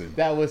assassin.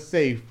 that was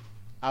safe,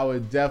 I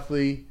would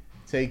definitely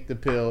take the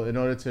pill in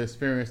order to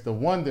experience the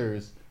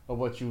wonders of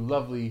what you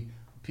lovely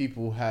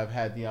people have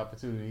had the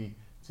opportunity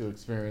to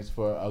experience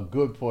for a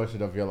good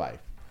portion of your life.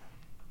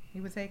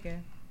 You would take it.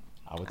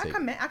 I would I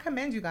take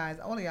commend you guys,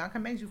 all of y'all. I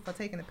commend you for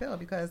taking the pill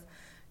because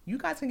you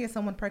guys can get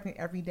someone pregnant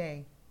every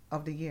day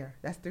of the year.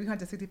 That's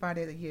 365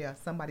 days a year.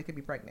 Somebody could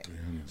be pregnant.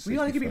 We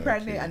only could be 365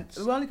 pregnant.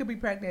 kids. We only could be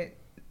pregnant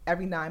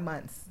every 9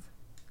 months.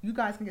 You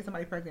guys can get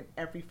somebody pregnant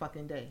every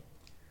fucking day.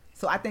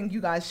 So I think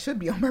you guys should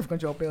be on birth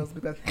control pills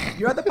because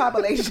you're the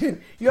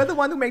population. You're the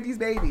one who make these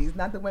babies,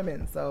 not the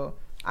women. So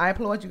I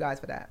applaud you guys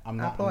for that. I'm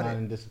I not applaud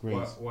in it.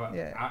 disagreement. Well,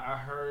 Yeah. I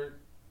heard,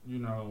 you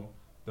know,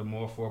 the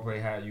more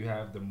foreplay you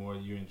have, the more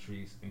you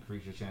increase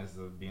your chances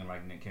of being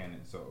like Nick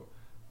Cannon. So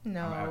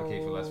No. I'm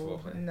advocate for less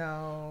foreplay.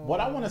 No. What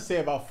I want to say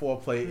about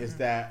foreplay is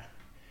that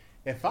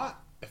if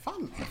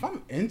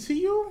I'm into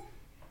you,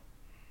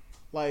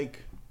 like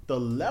the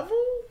level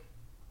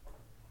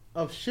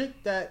of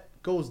shit that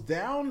goes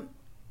down,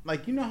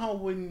 like you know how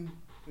when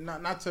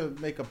not to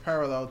make a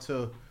parallel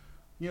to,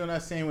 you know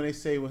that saying when they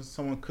say when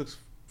someone cooks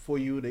for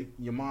you,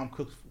 your mom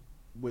cooks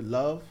with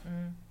love,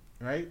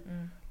 right?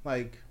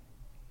 Like,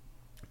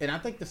 and I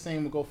think the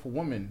same would go for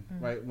women,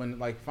 right? When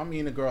like if I'm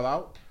eating a girl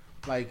out,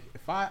 like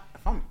if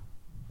I'm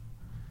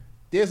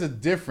there's a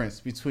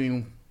difference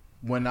between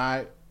when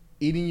I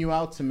eating you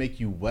out to make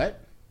you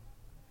wet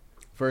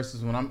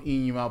versus when I'm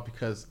eating you out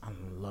because I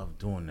love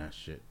doing that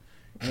shit.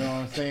 You know what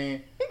I'm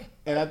saying?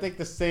 And I think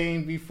the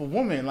same be for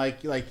women. Like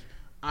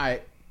I'm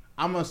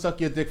gonna suck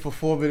your dick for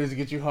 4 minutes to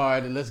get you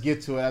hard and let's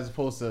get to it, as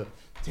opposed to,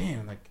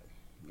 damn, like,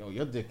 yo,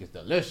 your dick is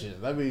delicious.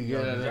 Let me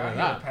get Did it. y'all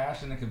hear the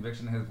passion and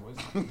conviction in his voice?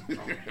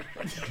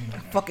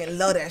 fucking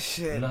love that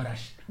shit. I love that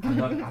shit. I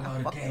love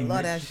the Fucking game. love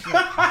bitch. that shit.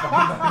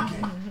 I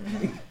fucking love the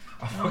game.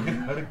 I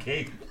fucking love the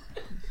game.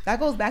 That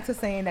goes back to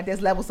saying that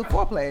there's levels of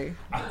foreplay.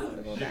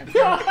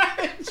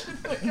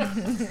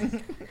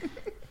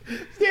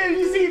 Damn,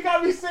 you see, you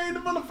got me saying the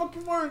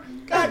motherfucking word.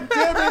 God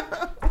damn it.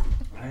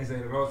 I ain't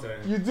saying the wrong thing.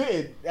 You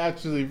did,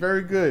 actually.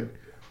 Very good.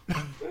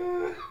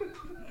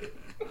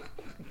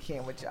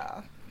 Can't with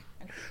y'all.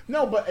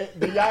 No, but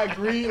do y'all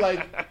agree?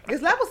 Like,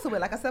 There's levels to it.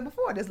 Like I said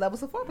before, there's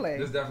levels of foreplay.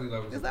 There's definitely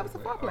levels. There's levels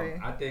of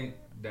foreplay. I think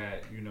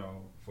that, you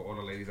know, for all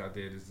the ladies out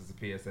there, this is a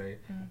PSA.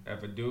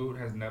 If a dude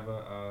has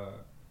never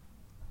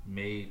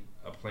made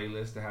a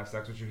playlist to have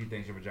sex with you, he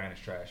thinks your vagina's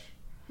trash.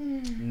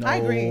 no, I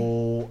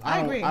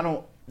agree. I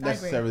don't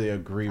necessarily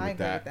agree with I agree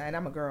that. with that, and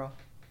I'm a girl.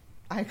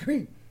 I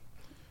agree.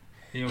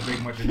 He don't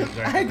think much of your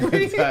vagina. I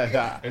agree.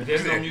 If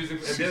there's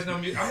no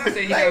music, I'm not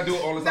saying he gotta do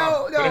it all the time.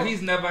 No, But no. if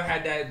he's never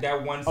had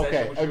that one session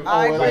Okay. with you,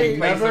 I If agree. he's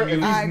never,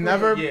 if I he's agree.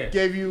 never Yeah.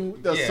 gave you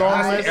the Yeah, song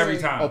I list every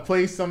time. or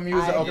play some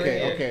music, I agree. okay,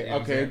 Yeah, okay, you know what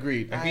I'm okay, saying?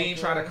 agreed. If he ain't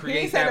trying to He create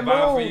ain't set that the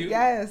bond for mood. you,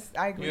 Yes,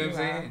 I agree. you know what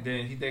I'm with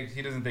saying? Then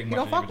he doesn't think He much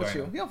don't of your fuck with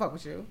you. vagina. He don't fuck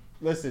with you.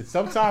 Listen,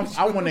 sometimes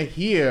I want to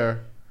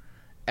hear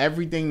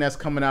everything that's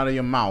coming out of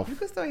your mouth. You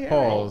can still hear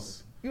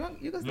Pause. You can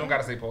You still don't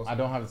gotta say pause. I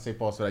don't have to say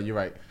pause for that. You're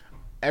right.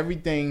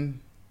 Everything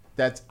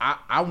that's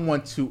I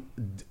want to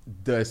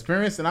the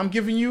experience that I'm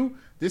giving you.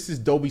 This is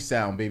Dolby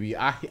sound, baby.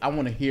 I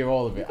want to hear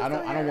all of it. can I don't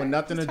still I don't hear want it.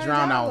 nothing Just to turn it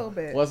drown down a out little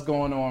bit. what's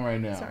going on right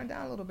now. Turn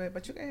down a little bit,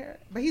 but you can hear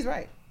it. But he's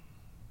right.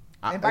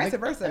 I And vice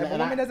think- versa. If a and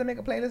woman I- doesn't make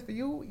a playlist for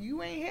you,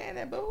 you ain't hitting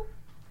it, boo.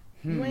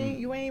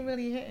 You ain't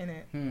really hitting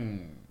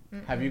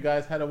it. Have you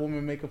guys had a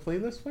woman make a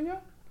playlist for you?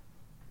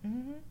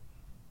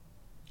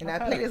 And I've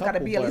that had a playlist got to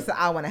couple, be at but least an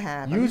hour and a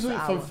half. at least Usually,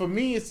 an hour. for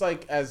me, it's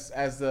like as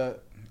the,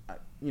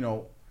 you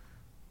know,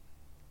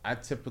 I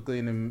typically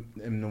am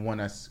the one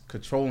that's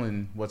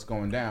controlling what's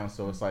going down.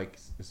 So it's like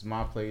it's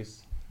my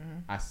place.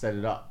 I set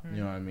it up.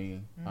 You know what I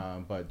mean?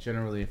 But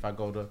generally, if I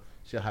go to,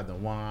 she'll have the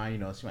wine. You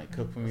know, she might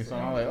cook for me. So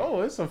I'm like,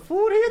 oh, there's some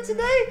food here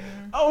today.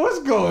 Oh,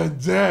 it's going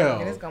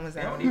down. It is going It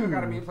down. don't even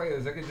gotta be a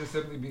playlist. It could just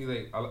simply be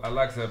like,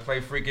 Alexa,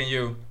 play Freaking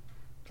You.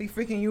 Please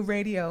freaking you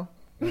radio.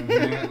 You know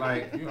what I'm saying?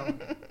 Like, you know,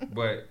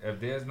 but if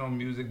there's no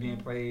music being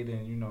played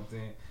and, you know what I'm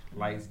saying,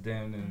 lights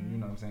dimmed and, you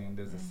know what I'm saying,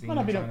 there's a scene. Why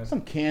not be trying to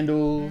some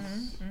candles?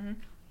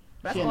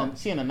 That's She in, all. a,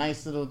 she in a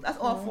nice little. That's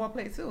all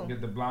foreplay too.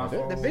 get the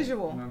blindfold. The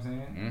visual. You know what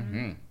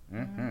I'm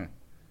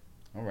saying?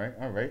 All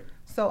right.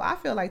 So I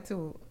feel like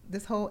too,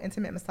 this whole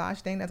intimate massage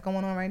thing that's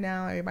going on right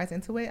now, everybody's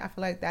into it. I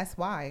feel like that's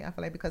why. I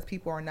feel like because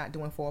people are not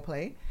doing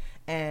foreplay,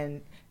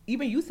 and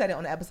even you said it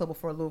on the episode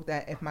before, Luke,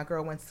 that if my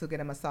girl wants to get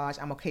a massage,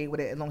 I'm okay with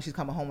it as long as she's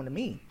coming home to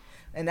me.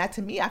 And that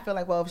to me, I feel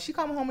like, well, if she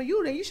coming home with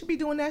you, then you should be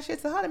doing that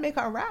shit to her to make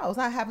her aroused,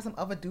 not having some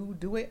other dude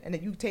do it and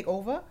then you take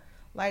over.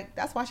 Like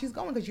that's why she's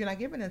going, because you're not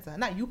giving it to her.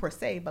 Not you per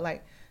se, but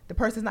like the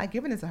person's not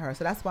giving it to her.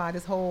 So that's why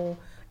this whole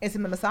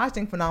intimate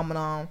massaging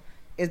phenomenon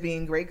is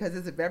being great, because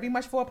it's very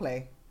much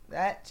foreplay.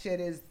 That shit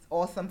is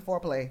awesome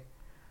foreplay.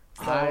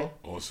 So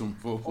Awesome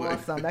foreplay.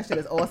 awesome. That shit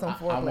is awesome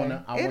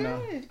foreplay.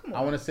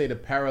 I want to say the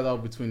parallel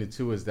between the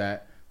two is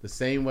that the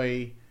same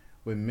way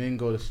when men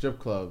go to strip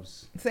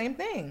clubs, Same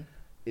thing.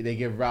 they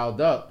get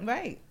riled up.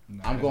 Right.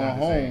 Nah, I'm it's going not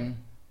the same. home.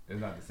 It's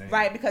not the same.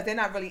 Right, because they're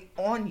not really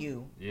on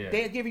you. Yeah.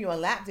 They're giving you a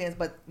lap dance,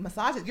 but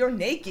massages, you're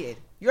naked.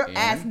 Your And?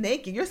 ass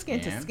naked. You're skin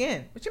to And?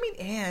 skin. What you mean,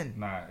 and?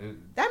 Nah.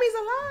 That means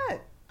a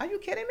lot. Are you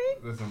kidding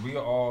me? Listen, we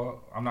all.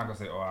 I'm not gonna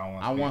say. Oh,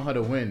 I want her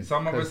to win.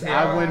 Some of us 'Cause here.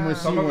 I win when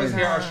some she of us wins.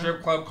 here are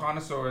strip club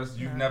connoisseurs.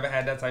 You've Nah. never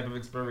had that type of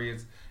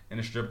experience in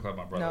a strip club,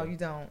 my brother. No, you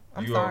don't.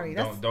 I'm You sorry.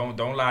 Are,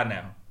 don't lie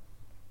now.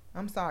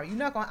 I'm sorry. I'm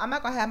not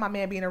gonna have my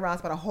man being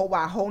aroused by a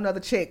whole nother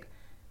chick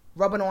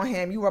rubbing on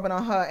him, you rubbing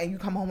on her, and you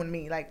come home with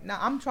me. Like, no,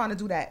 I'm trying to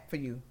do that for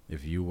you.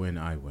 If you win,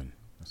 I win.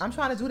 That's I'm all.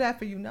 trying to do that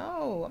for you.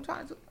 No, I'm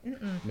trying to do.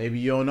 Maybe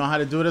you don't know how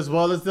to do it as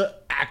well as the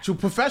actual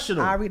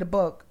professional. I read a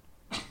book.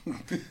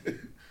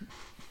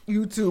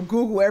 YouTube,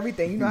 Google,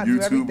 everything. You know how to do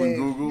YouTube and everything.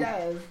 Google?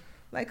 Yes.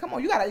 Like, come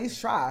on, you gotta at least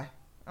try.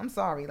 I'm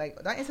sorry.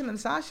 Like that intimate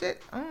massage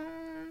shit.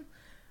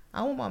 I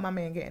don't want my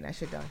man getting that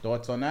shit done.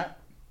 Thoughts on that?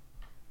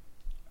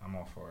 I'm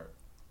all for it.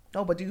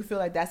 No, but do you feel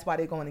like that's why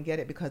they're going to get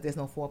it because there's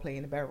no foreplay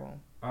in the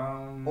bedroom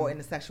or in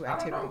the sexual I don't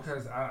activity? know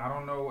because I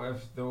don't know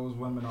if those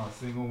women are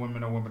single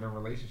women or women in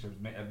relationships.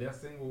 If they're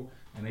single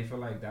and they feel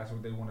like that's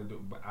what they want to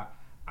do, but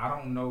I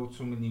don't know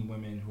too many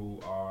women who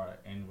are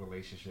in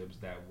relationships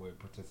that would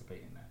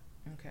participate in that.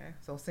 Okay,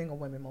 so single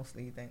women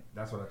mostly, you think?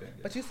 That's what I think.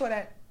 Yeah. But you saw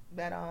that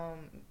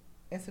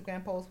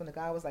Instagram post when the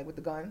guy was like with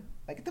the gun,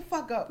 like get the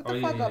fuck up, get the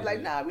Oh, fuck yeah, up, yeah, like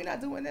yeah. nah, we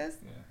not doing this.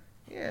 Yeah.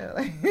 Yeah,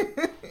 like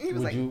he was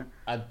Would like, you?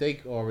 I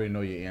think I already know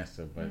your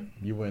answer, but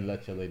you wouldn't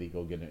let your lady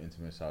go get an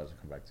intimate massage and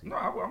come back to you. No,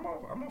 I'm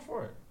all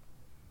for it.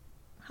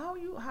 how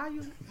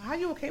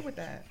you okay with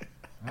that?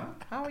 Huh?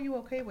 How are you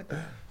okay with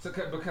that? So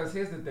because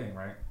here's the thing,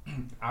 right?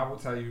 I will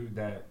tell you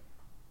that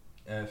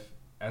if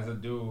as a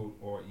dude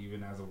or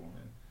even as a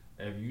woman,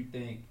 if you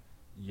think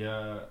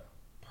your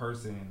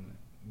person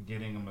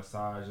getting a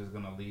massage is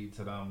gonna lead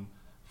to them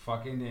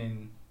fucking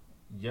in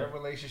your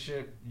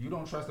relationship, you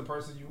don't trust the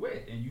person you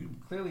with, and you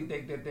clearly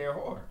think that they're a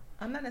whore.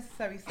 I'm not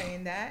necessarily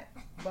saying that,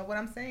 but what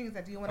I'm saying is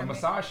that do you want A to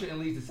massage shouldn't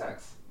lead to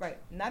sex. right?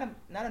 Not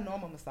a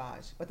normal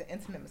massage, but the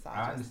intimate massage.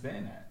 I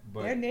understand that,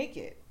 but They're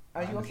naked.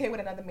 Are I you okay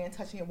with another man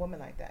touching a woman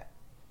like that?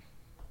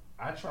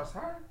 I trust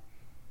her.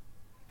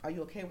 Are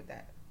you okay with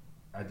that?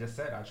 I just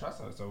said I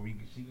trust her, so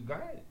she could go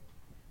ahead.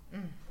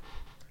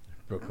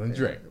 Brooklyn I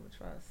feel Drake. like it would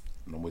trust.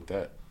 And with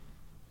that,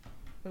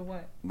 But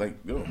what? like,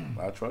 yo,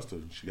 I trust her.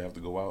 She have to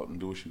go out and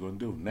do what she gonna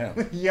do. Now,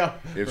 Yo,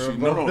 if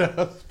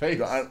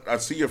she I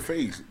see your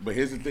face, but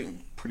here's the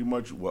thing. Pretty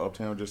much what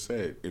Uptown just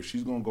said. If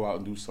she's gonna go out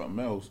and do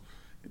something else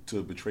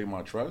to betray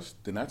my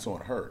trust, then that's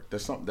on her.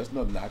 That's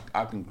nothing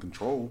I can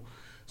control.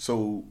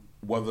 So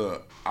whether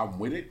I'm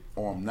with it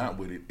or I'm not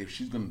with it, if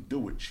she's gonna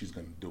do it, she's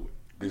gonna do it.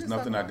 There's just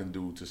nothing I talking can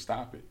do to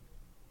stop it.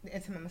 The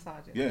intimate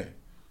massaging. Yeah.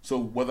 So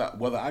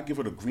whether I give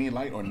her the green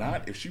light or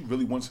not, if she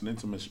really wants an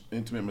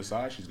intimate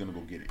massage, she's gonna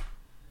go get it.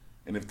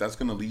 And if that's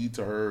gonna lead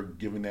to her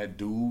giving that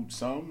dude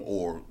some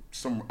or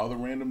some other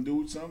random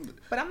dude some,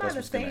 But I'm not that's even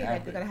what's gonna saying that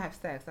happen. they're gonna have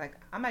sex. Like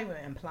I'm not even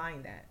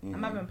implying that. I'm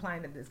not even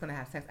implying that it's gonna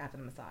have sex after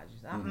the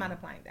massages. I'm not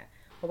implying that.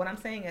 But what I'm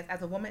saying is,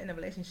 as a woman in a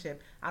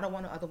relationship, I don't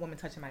want no other woman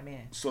touching my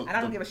man. So and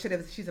I don't give a shit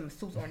if she's a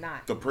masseuse or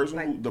not. The person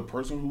Like, the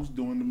person who's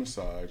doing the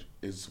massage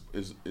is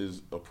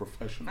a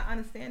professional. I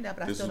understand that,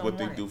 but This I is still what don't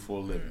they want do it. for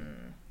a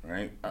living,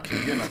 right?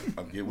 Again,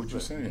 I get what you're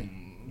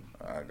saying.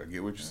 I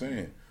get what you're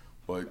saying,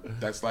 but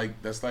that's like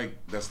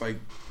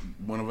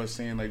one of us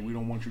saying like we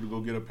don't want you to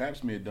go get a pap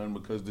smear done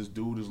because this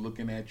dude is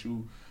looking at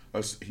you.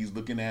 He's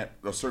looking at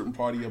a certain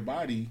part of your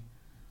body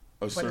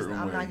a But certain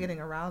I'm way. not getting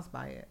aroused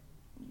by it.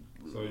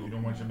 So you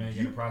don't want your man to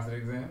get a prostate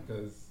exam?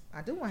 Because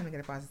I do want him to get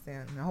a prostate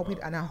exam,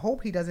 and I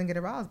hope he doesn't get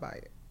aroused by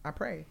it. I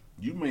pray.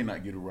 You may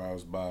not get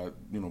aroused by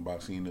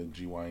seeing a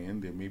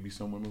GYN. There may be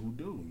some women who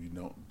do. You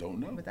don't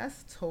know. But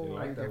that's totally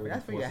like that different. with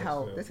That's the for your forceps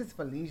health. feel. This is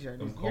for leisure.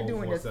 them You're cold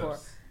doing this for.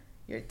 forceps.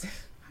 You're,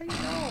 how you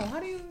know? How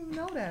do you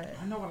know that?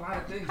 I know a lot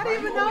of things. How do you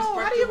Why even always know? How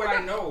question do you what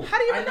even I know? know? How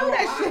do you even I know a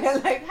that lot.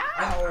 shit? Like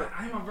how?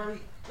 I'm a very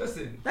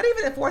listen. Not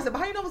even enforce it, but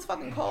how you know it's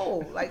fucking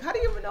cold? Like how do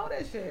you even know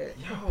that shit?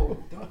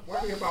 Yo, don't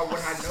worry about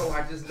what I know.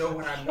 I just know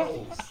what I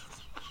know.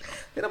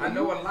 They don't I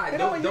know a lot. they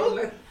Don't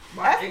let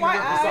my FYI.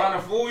 ignorant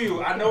persona fool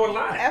you. I know a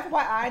lot.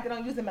 FYI, they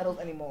don't use the metals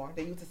anymore.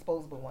 They use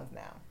disposable ones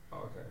now.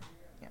 Okay.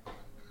 Yeah.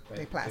 Thank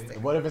They you.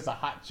 plastic. What if it's a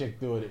hot chick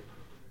doing it?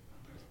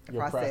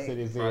 Your Prostate. prostate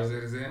is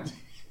Prostate is in.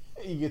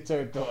 in. You get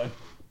turned on.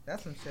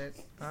 That's some shit.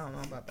 I don't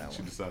know about that She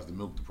one. decides to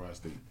milk the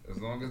prostate. As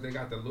long as they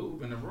got the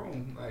lube in the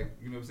room, like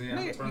you know what I'm saying, You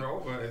know I'm you- gonna turn her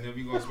over and then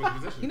we gonna switch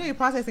positions. You know your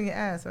prostate's in your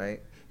ass,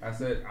 right? I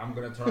said I'm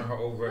gonna turn her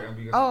over and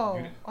we gonna.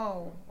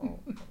 Oh.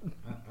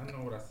 I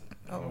know what I said.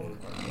 I know Oh. what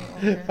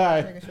I said. Okay. All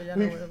right, Making sure y'all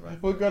know what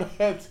it we're gonna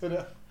head to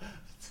the.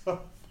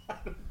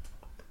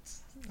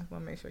 I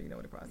want to make sure you know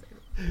what the prostate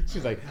is.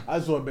 She's like, I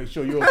just want to make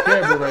sure you're on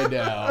camera right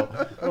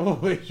now. I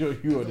want to make sure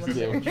you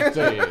understand what you're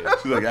saying.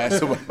 She's like, ask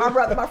somebody. My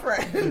brother, my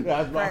friend.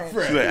 That's my She's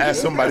friend. like,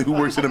 ask somebody who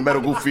works in the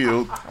medical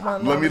field.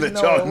 Let me let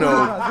y'all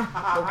know.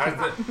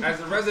 As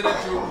a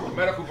residential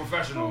medical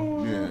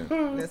professional,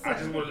 Yeah. I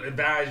just want to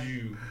advise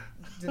you,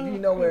 Do you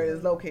know where it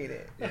is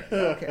located?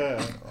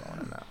 Okay.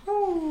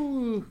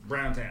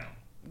 Browntown.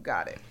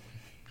 Got it.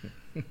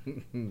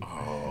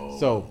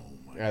 So,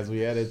 as we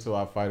head into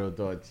our final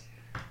thoughts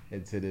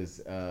into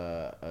this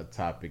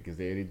topic, is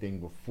there anything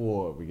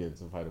before we get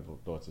into final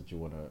thoughts that you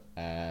want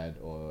to add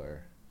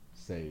or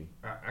say?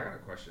 I got a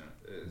question.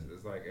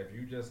 It's like if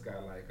you just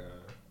got like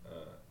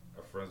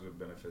a friends with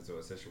benefits or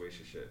a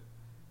situationship,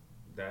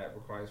 that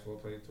requires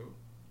foreplay too?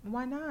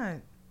 Why not?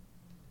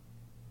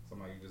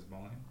 Somebody you just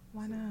bowling?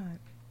 Why not?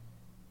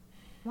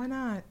 Why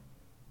not?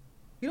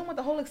 You don't want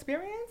the whole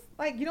experience?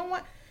 Like you don't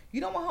want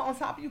her on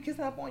top of you,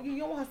 kissing up on you. You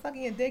don't want her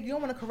sucking your dick. You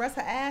don't want to caress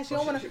her ass. You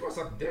don't want to. She gonna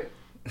suck dick.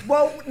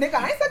 Well, nigga,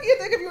 I ain't sucking your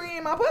dick if you ain't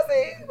in my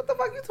pussy. What the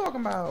fuck you talking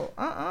about?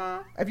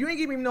 If you ain't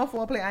give me no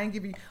foreplay, I ain't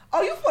give you.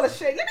 Oh, you full of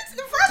shit. Let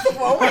me. First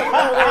of all, wait.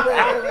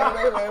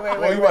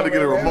 Oh, you about to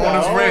get a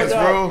Ramona's rants,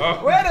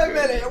 bro.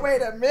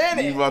 Wait a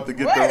minute. You about to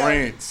get the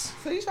rants.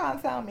 So you trying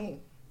to tell me?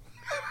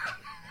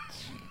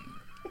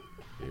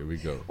 Here we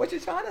go. What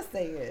you're trying to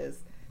say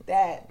is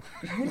that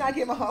you're not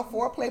giving her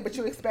foreplay, but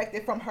you expect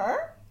it from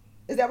her?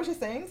 Is that what you're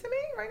saying to me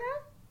right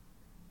now?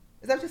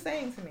 Is that what you're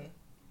saying to me?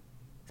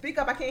 Speak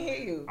up, I can't hear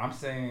you. I'm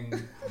saying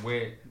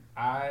what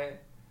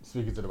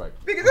Speaking to the mic.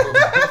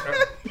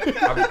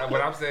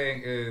 what I'm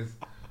saying is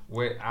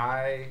what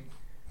I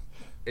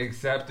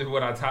accept and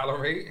what I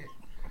tolerate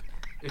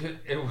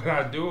and what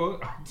I do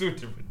are two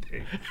different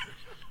things.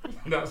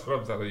 That's what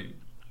I'm telling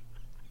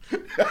you.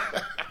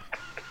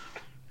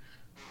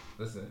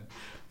 Listen.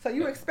 So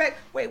you expect?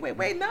 Wait, no.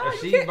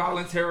 If you she can't.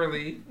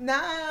 voluntarily,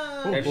 No.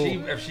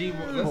 if she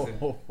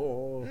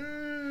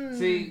listen.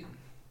 See,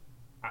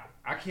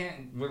 I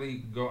can't really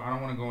go. I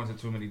don't want to go into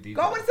too many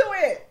details. Go into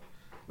it.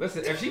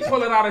 Listen, if she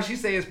pull it out and she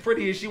say it's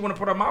pretty and she want to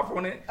put her mouth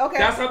on it, Okay.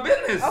 that's her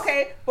business.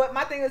 Okay, but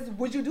my thing is,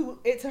 would you do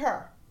it to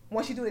her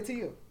once she do it to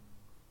you?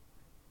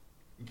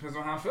 Depends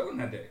on how I'm feeling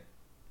that day.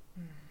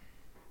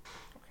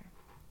 Okay.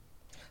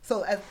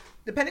 So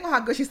depending on how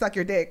good she suck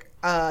your dick,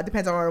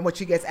 depends on what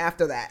she gets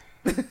after that.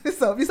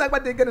 So if you suck my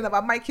dick good enough,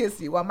 I might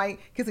kiss you. I might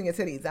kiss in your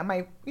titties. I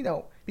might,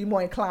 be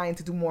more inclined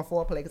to do more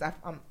foreplay because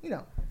I'm,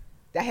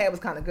 that head was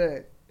kind of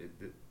good.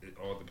 It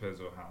all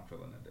depends on how I'm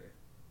feeling that day.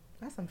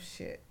 That's some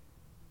shit.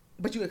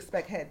 But you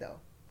expect head though,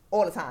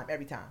 all the time,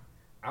 every time.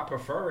 I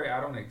prefer it.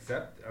 I don't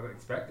expect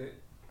it.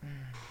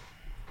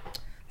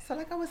 So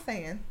like I was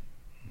saying,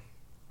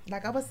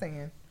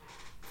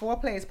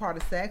 foreplay is part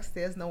of sex.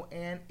 There's no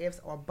and, ifs,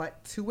 or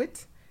but to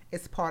it.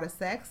 It's part of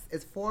sex.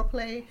 It's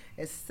foreplay.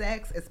 It's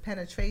sex. It's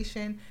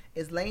penetration.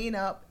 It's laying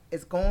up.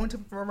 It's going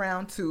to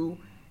around to.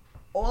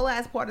 All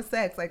that's part of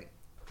sex. Like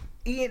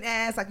eating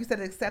ass, like you said,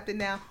 accepted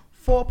now.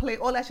 Foreplay,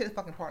 all that shit is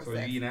fucking part of So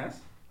sex. you eating ass?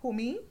 Who,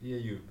 me? Yeah,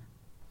 you.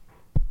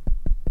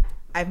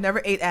 I've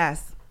never ate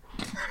ass.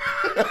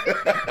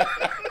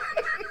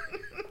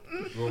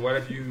 Well, what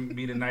if you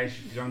meet a nice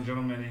young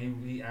gentleman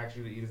and he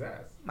actually eat his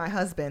ass? My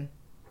husband.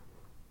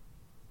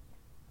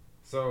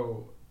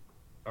 So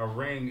a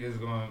ring is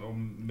going to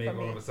make For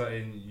me. all of a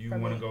sudden you For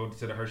want me. to go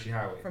to the Hershey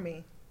Highway. For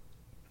me.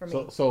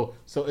 So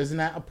isn't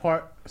that a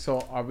part?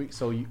 So are we?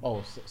 So you?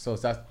 Oh, so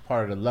that's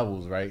part of the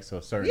levels, right? So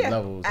certain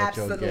levels that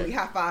you'll absolutely. get.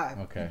 High five.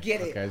 Okay. Get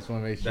it. Okay. I just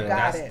want to make sure.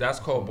 Got it. That's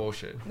called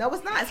bullshit. No,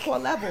 it's not. It's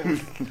called levels.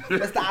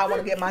 Mr. I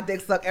want to get my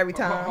dick sucked every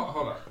time.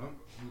 Hold up.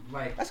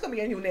 Like, That's going to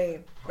be a new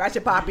name.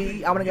 Ratchet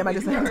Poppy. I want to get my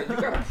dick you sucked.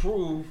 gotta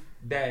prove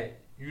that,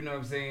 you know what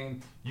I'm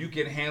saying, you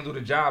can handle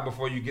the job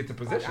before you get the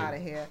position. Fuck out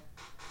of here.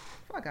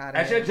 Fuck out of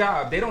At here. your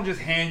job, they don't just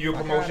hand you a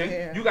Fuck promotion. outta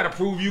here. You got to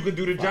prove you can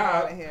do the Fuck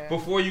job outta here.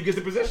 before you get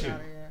the position. Fuck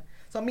outta here.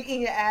 So me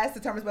eating your ass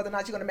determines whether or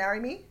not you're going to marry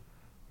me?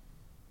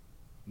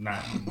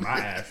 Not my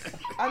ass.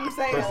 I'm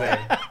saying. Per se.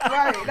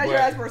 Right. Not your But-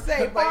 ass per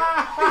se, but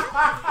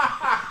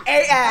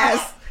a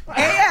ass. A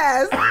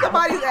ass.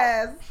 Somebody's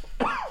ass.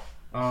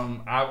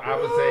 I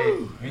would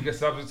say we could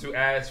substitute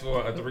ass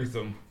for a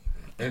threesome.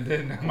 And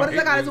then What does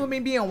that got to do with me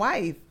being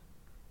wife?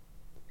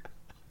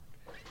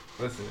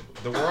 Listen,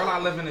 the world I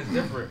live in is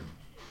different.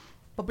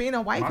 But being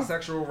a wife My is...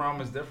 sexual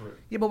realm is different.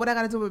 Yeah, but what I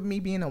got to do with me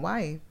being a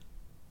wife?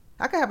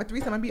 I could have a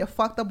threesome and be a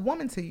fucked up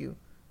woman to you.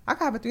 I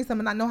could have a threesome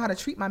and not know how to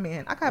treat my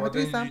man. I could have Well, a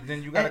threesome.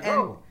 then you gotta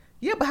go.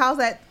 Yeah, but how's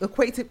that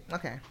equate to...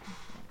 Okay.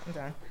 I'm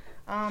done.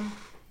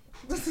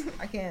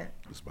 I can't.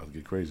 It's about to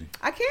get crazy.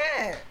 I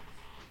can't.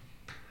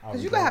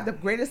 Because you could have the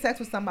greatest sex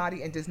with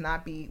somebody and just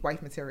not be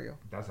wife material.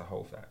 That's a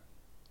whole fact.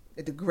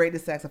 The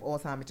greatest sex of all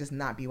time and just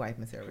not be wife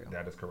material.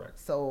 That is correct.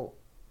 So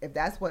if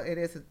that's what it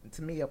is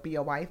to me, be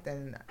a wife,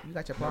 then you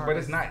got your No,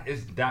 priorities. but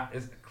it's not.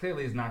 It's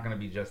clearly it's not going to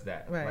be just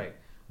that. Right.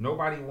 Like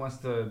nobody wants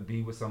to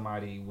be with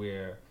somebody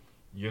where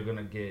you're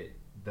gonna get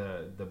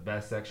the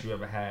best sex you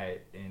ever had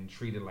and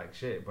treated like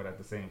shit. But at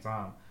the same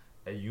time,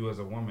 you as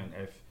a woman,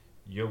 if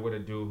you're with a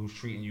dude who's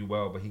treating you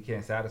well, but he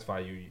can't satisfy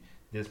you,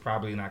 there's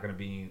probably not going to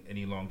be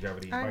any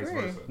longevity. I Vice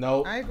agree. versa.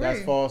 No, I agree.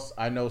 that's false.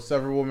 I know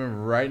several women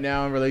right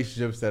now in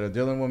relationships that are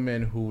dealing with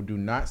men who do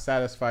not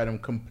satisfy them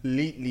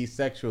completely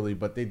sexually,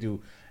 but they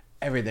do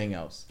everything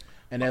else.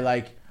 And they're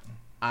like,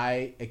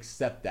 I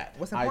accept that.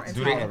 What's I important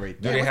Do to they you?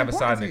 tolerate do that. they what's have a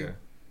side important to nigga? you?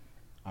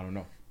 I don't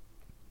know.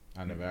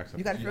 I never asked them.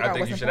 You got to figure I out think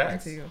what's you should important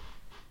ask. to you.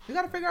 You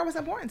got to figure out what's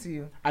important to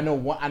you. I know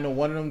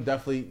one of them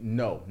definitely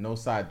no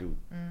side dude.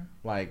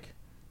 Like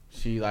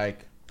she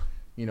like,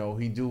 he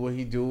do what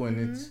he do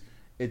and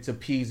it's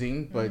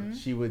appeasing, but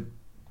she would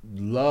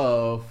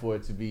love for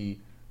it to be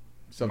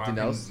something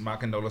else. My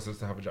condolences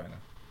to her vagina.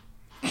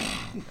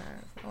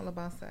 It's all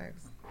about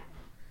sex.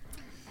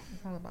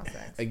 It's all about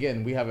sex.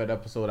 Again, we have an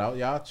episode out,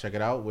 y'all. Check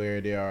it out, where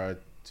there are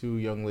two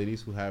young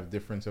ladies who have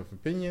difference of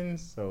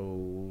opinions.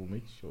 So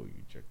make sure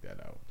you check that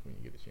out when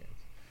you get a chance.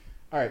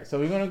 All right, so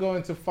we're gonna go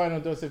into final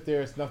dose if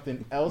there's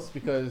nothing else,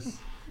 because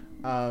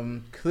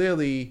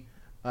clearly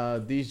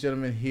these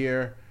gentlemen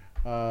here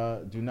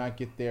do not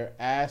get their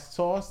ass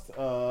tossed.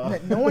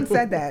 No one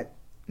said that.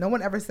 No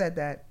one ever said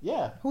that.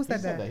 Yeah. Who said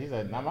he that? He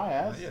said, not my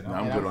ass. Yeah, no,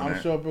 I'm good on I'm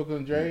that. sure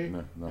Brooklyn Dre.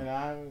 No.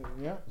 And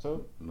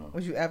so. No.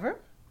 Was you ever?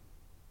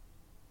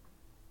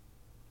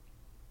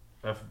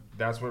 If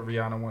that's what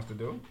Rihanna wants to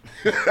do.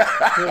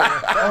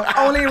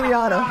 Only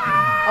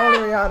Rihanna. Only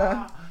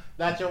Rihanna.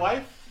 That's your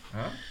wife?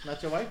 Huh?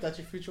 Not your wife? That's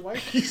your future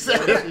wife? He said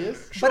Whatever she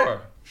is?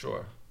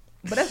 Sure.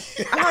 But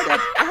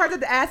I heard that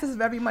the ass is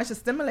very much a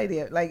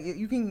stimulator. Like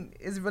you can,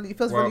 it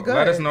feels Well, really good.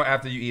 let us know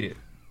after you eat it.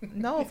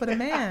 No, for the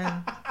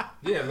man.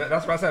 Yeah,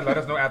 that's what I said. Let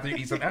us know after you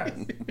eat some ass.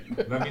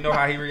 Let me know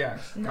how he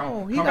reacts.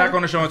 No, he come not- back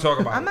on the show and talk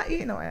about I'm it. not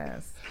eating no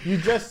ass. You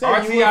just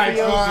said RTI you would for your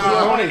exclusive.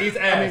 husband. Eats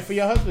I mean, ass. for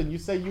your husband, you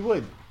said you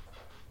would.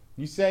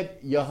 You said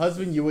your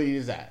husband, you would eat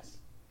his ass.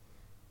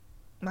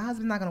 My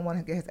husband's not gonna want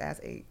to get his ass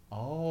ate.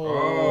 Oh,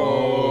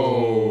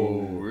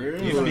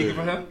 really? You speaking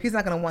for him? He's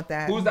not gonna want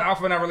that. Who's the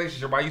alpha in that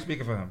relationship? Why are you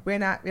speaking for him?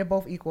 We're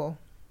both equal.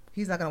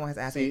 He's not gonna want his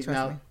ass See, ate. Trust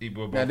now- me.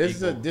 Equal, Now both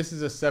equal. this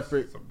is a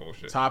separate Some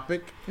bullshit.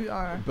 topic, We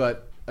are.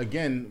 but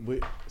again,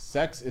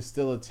 sex is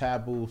still a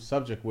taboo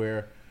subject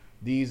where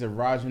these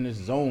erogenous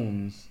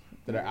zones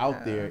that are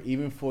out there,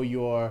 even for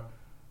your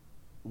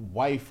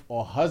wife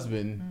or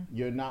husband,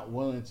 you're not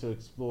willing to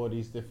explore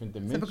these different So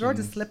dimensions. if a girl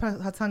just slip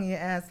her tongue in your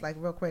ass like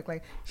real quick,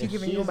 like she's If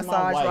giving you a she's my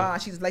massage, wife-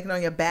 right? She's licking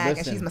on your back and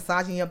Listen. she's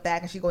massaging your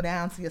back and she go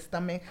down to your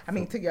stomach. I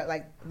mean to your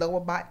like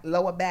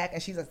lower back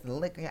and she's just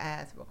licking your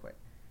ass real quick.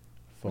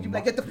 For Would you be my-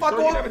 like, get the fuck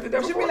sure you off? never did that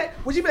Would you be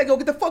before? like, go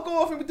get the fuck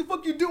off? And what the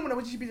fuck you doing? Or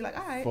would you be like,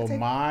 all right. for take-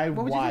 my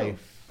what would you do?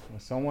 wife,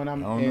 someone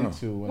I'm I don't know.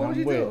 into, and What would I'm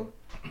you with, do?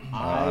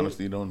 I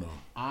honestly don't know.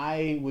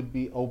 I would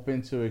be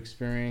open to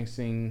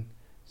experiencing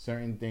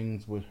certain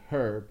things with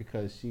her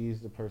because she's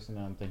the person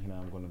that I'm thinking that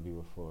I'm going to be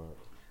with for.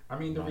 I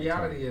mean, the Long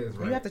reality term. is,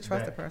 right? You have to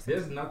trust that the person.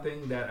 There's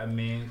nothing that a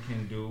man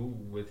can do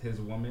with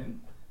his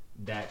woman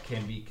that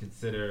can be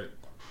considered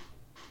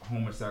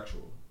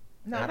homosexual.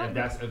 No, I don't.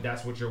 If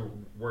that's what you're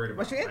worried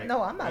about. But you ain't- right?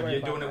 no, I'm not If worried you're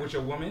about doing that. it with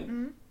your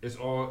woman, it's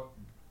all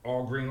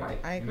green light.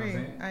 I You know what agree.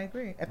 I'm saying? I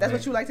agree. If that's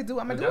what you like to do,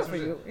 I'm But gonna do it that's for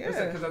what you.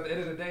 Listen, Yeah. because at the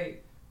end of the day,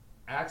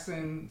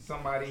 asking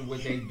somebody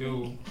what they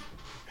do.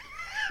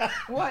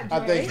 What?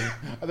 I Dre? think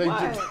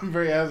What?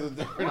 Very has a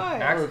different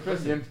Ask, opinion.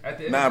 listen, at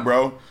the end Nah, of,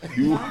 bro.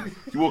 You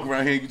walk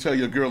around here, you tell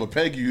your girl to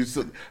peg you.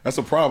 That's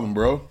a problem,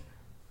 bro.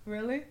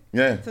 Really?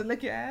 Yeah. To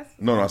lick your ass?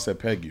 No, I said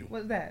peg you.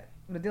 What's that?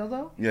 The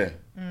dildo? Yeah.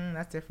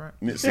 That's different.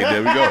 See, there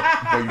we go.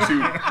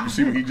 Oh, you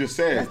see what he just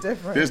said. That's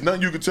different. There's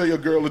nothing you can tell your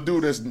girl to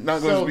do that's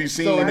not going to be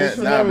seen so in in this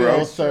that. Nah, scenario,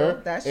 bro.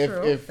 sir, That's if,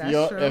 true. If That's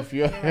your true. if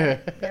your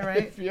You're right.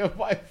 if your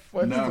wife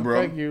wants Nah, to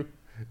bro. peg you,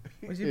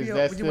 Would you is be?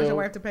 that Would you want your still-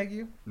 wife to peg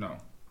you? no.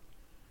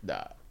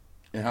 Nah.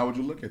 And how would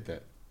you look at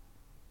that?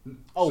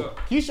 Oh, So-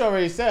 Keisha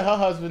already said her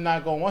husband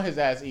not gonna want his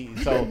ass eaten,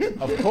 so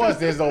of course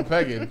there's no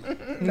pegging.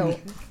 No.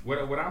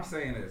 What I'm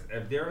saying is,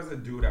 if there is a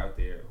dude out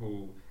there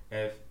who,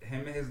 if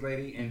him and his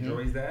lady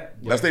enjoys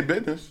that, That's their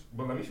business.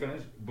 But let me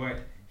finish. But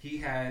he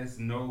has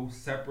no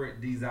separate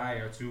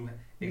desire to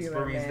Be with a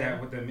experience man.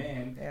 that with a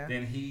man, Yeah.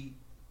 then he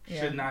Yeah.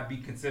 should not be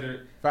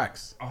considered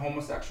Facts. a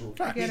homosexual.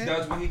 I He get it.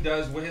 does what he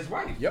does with his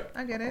wife. Yep.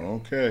 I get it.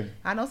 Okay.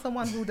 I know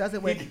someone who does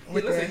it with.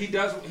 Listen, their- he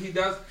does.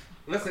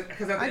 Listen,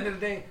 because at the end of the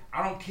day,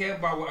 I don't care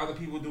about what other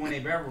people do in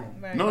their bedroom.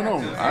 Right. No, You know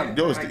no. what I'm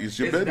saying? It's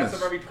your business.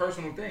 That's a very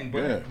personal thing.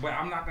 But Yeah. but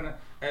I'm not gonna.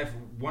 If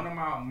one of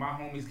my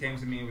homies came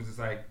to me and was just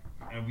like,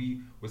 and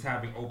we was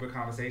having open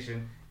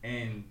conversation,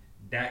 and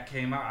that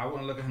came out, I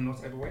wouldn't look at him no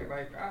type of way.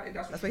 Like, all right,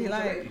 that's That's what what he you do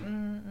with your like. lady. You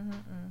know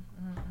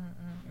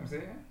what I'm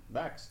saying?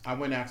 Facts. I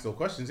wouldn't ask no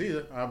questions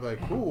either. I'd be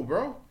like, cool,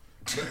 bro.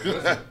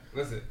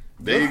 Listen.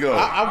 There you go.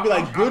 I'd be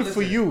like, I'm- good listen,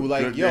 for you.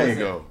 Like, Good- yo, there you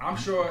go. I'm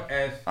sure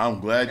if I'm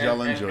glad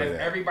y'all enjoy if that.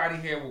 everybody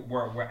here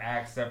were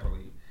asked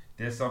separately,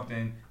 there's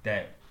something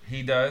that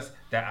he does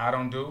that I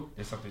don't do.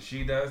 There's something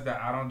she does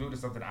that I don't do. There's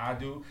something I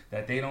do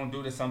that they don't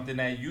do. There's something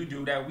that you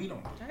do that we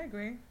don't do. I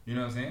agree. You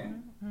know what I'm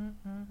saying?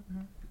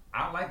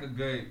 I like a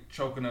good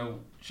choking a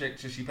chick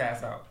till she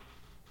pass out.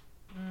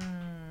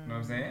 You know what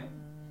I'm saying?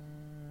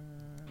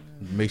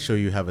 make sure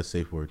you have a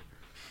safe word.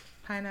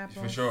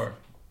 Pineapple. For sure.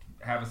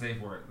 Have a safe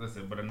word.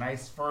 Listen, but a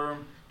nice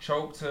firm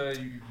choke to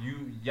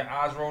your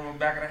eyes rolling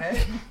back of the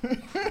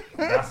head.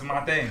 That's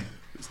my thing.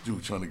 This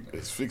dude trying to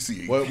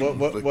asphyxiate. What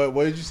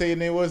did you say your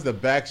name was? The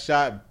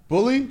backshot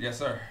bully? Yes,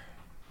 sir.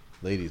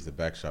 Ladies, the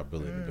backshot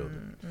bully in the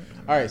building.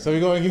 All right, so we're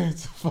going to get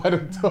into final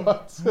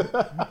thoughts. You know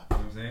what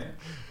I'm saying?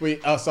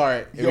 Wait, oh,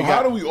 sorry. Yo,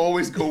 how do we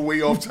always go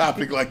way off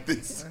topic like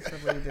this? That's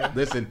what we do.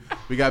 Listen,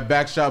 we got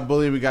backshot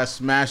bully. We got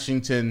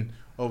Smashington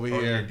over Oh,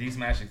 yeah, here. D.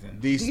 Smashington.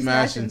 D. D.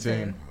 Smashington.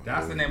 Smashington.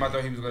 That's the name I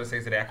thought he was going to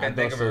say today. I I couldn't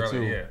think thought of it so too.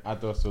 earlier. I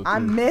thought so too.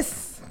 I'm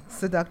Miss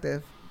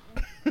Seductive.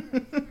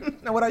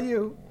 Now, what are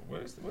you?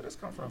 Where does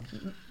come from?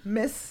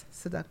 Miss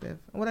Seductive.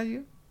 What are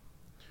you?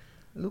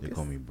 Lucas. They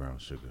call me Brown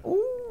Sugar.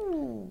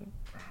 Ooh.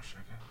 Brown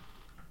sugar.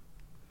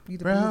 You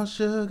the Brown blues,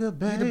 Sugar, you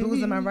baby. the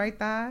blues in my right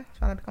thigh,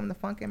 trying to become the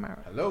funk in my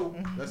right. Hello.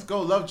 Let's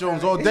go. Love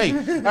Jones all day.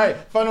 All right.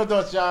 Final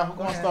thoughts, y'all. Who's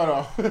going to ahead. start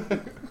off?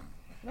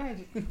 Go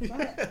ahead. Go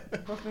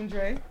ahead. Brooklyn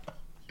Dre.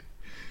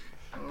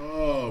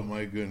 Oh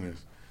my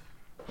goodness.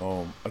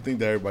 I think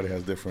that everybody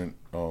has different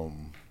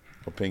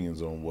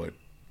opinions on what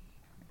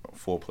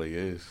foreplay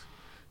is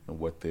and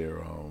what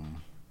their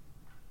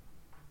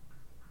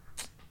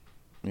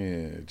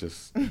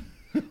just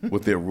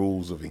what their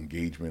rules of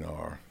engagement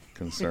are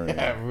concerning.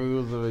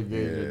 Rules of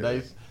engagement.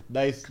 Yeah.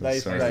 Nice.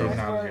 Concerning-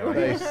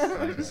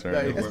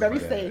 concerning It's what very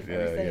that- safe, Yeah,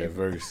 very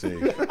very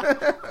safe.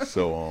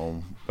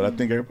 So, but I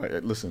think everybody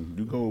listen.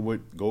 You go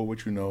with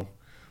what you know.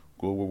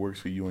 Go with what works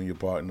for you and your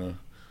partner.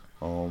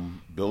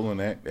 Build on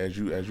that as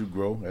you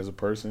grow as a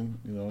person.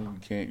 You know,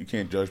 you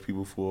can't judge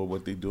people for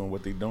what they do and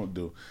what they don't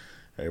do.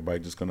 Everybody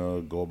just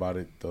gonna go about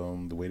it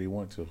the way they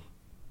want to.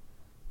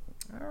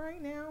 All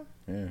right now.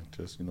 Yeah,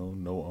 just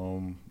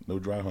no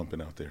dry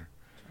humping out there.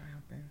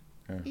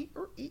 Yeah.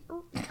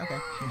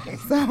 Okay.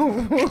 So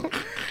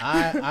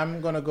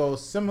I'm gonna go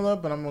similar,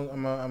 but I'm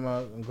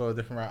gonna go a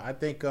different route. I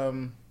think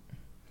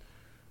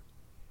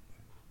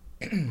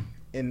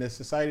in the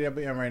society that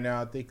we're in right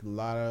now, I think a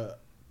lot of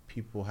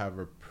people have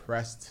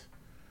repressed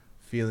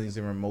feelings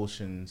and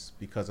emotions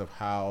because of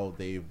how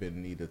they've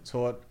been either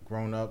taught,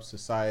 grown up,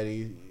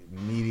 society,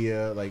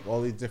 media, like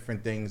all these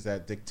different things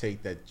that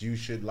dictate that you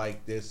should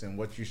like this and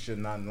what you should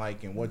not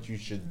like and what you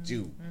should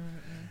do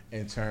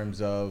in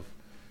terms of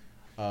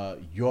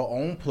your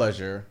own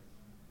pleasure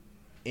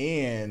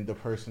and the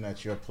person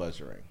that you're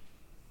pleasuring,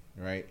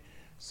 right?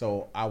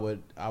 So I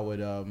would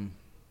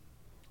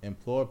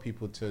implore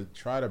people to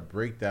try to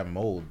break that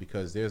mold,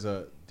 because there's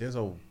a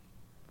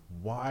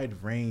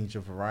wide range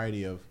of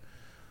variety of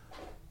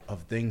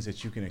things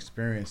that you can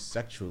experience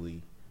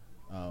sexually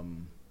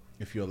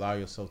if you allow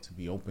yourself to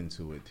be open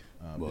to it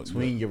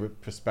between your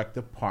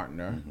prospective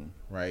partner,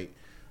 right?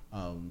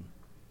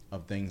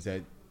 Of things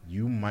that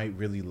you might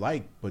really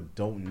like but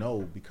don't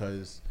know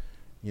because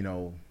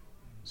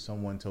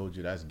someone told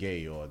you that's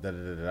gay or da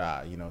da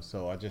da da.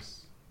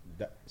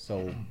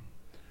 So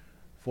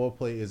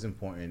foreplay is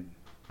important.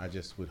 I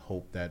just would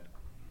hope that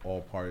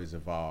all parties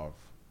involved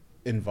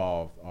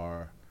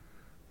are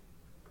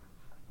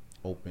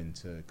open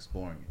to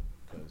exploring it,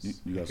 because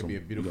You it got could be a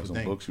beautiful some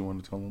thing. books you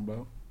want to tell them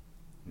about?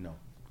 No.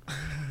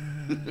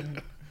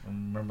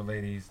 Remember,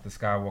 ladies, the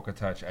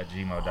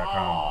skywalkertouch@gmail.com.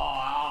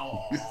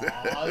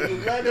 Oh, you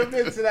let him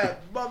into that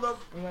mother.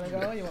 you want to go?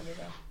 Or you want me to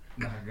go?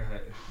 Nah, go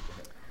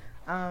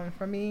ahead.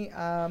 For me,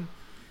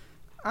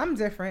 I'm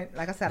different.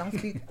 Like I said, I don't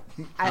speak.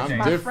 I'm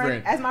my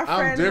different. Friend, as my I'm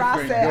friend different.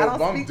 Ross said, Yo, I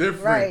don't I'm speak.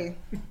 different. Right.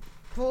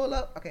 Pull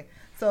up. Okay.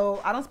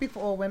 So I don't speak for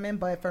all women,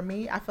 but for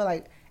me, I feel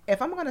like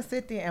if I'm gonna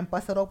sit there and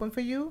bust it open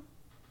for you,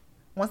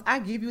 once I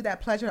give you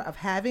that pleasure of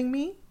having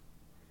me,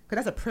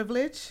 because that's a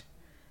privilege,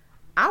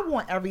 I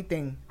want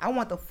everything. I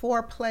want the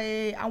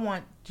foreplay. I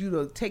want you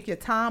to take your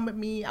time with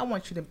me. I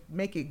want you to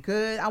make it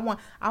good. I want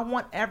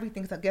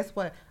everything. So guess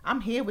what?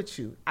 I'm here with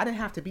you. I didn't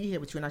have to be here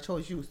with you, and I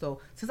chose you. So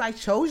since I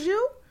chose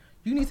you,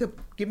 you need to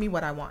give me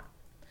what I want.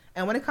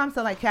 And when it comes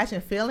to like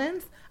catching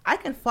feelings, I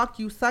can fuck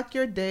you, suck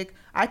your dick.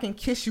 I can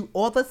kiss you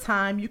all the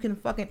time. You can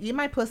fucking eat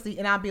my pussy,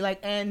 and I'll be like,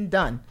 and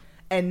done,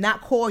 and not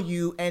call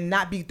you and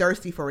not be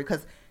thirsty for it,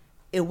 because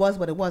it was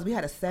what it was. We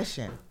had a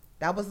session.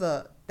 That was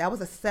a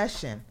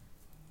session.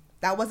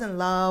 That wasn't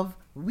love.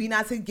 We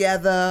not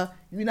together.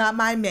 You're not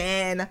my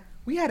man.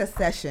 We had a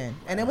session,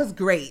 and it was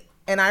great.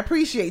 And I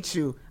appreciate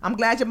you. I'm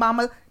glad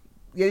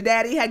your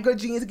daddy had good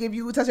genes to give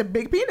you such a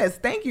big penis.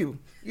 Thank you.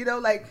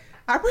 I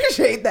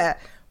appreciate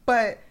that.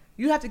 But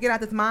you have to get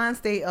out this mind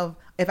state of,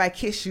 if I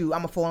kiss you,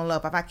 I'm going to fall in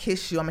love. If I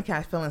kiss you, I'm going to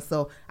catch feelings.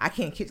 So I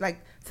can't kiss.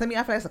 Like, to me,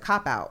 I feel like it's a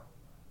cop-out.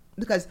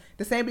 Because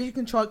the same way you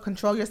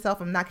control yourself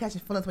from not catching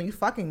feelings when you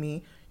fucking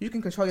me, you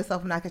can control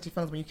yourself from not catching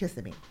feelings when you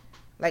kissing me.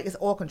 Like, it's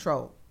all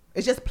control.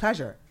 It's just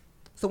pleasure.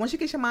 So once you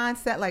get your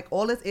mindset, like,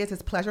 all this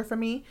is pleasure for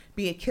me,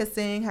 be it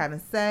kissing, having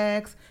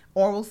sex,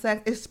 oral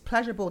sex, it's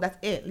pleasurable. That's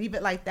it. Leave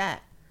it like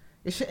that.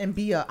 It shouldn't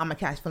be I'm going to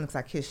catch feelings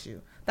I kiss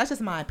you. That's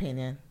just my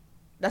opinion.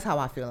 That's how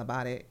I feel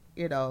about it.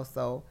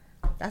 So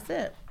that's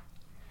it.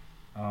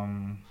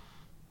 Don't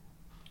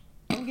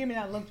give me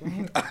that look,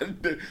 James.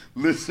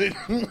 Listen.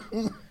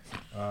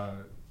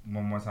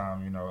 One more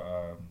time,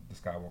 the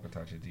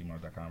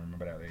skywalkertouch@gmail.com.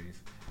 Remember that, ladies.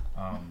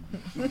 I'm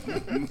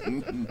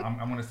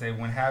going to say,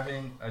 when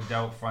having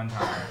adult fun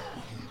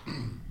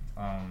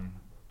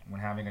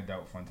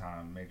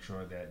time, make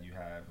sure that you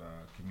have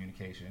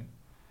communication.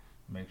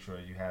 Make sure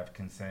you have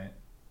consent.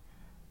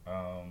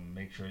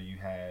 Make sure you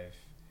have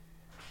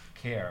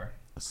care.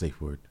 A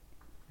safe word.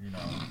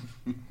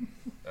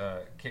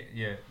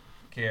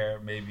 Care,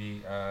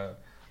 maybe a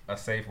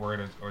safe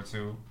word or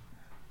two.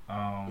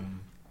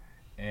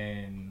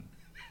 And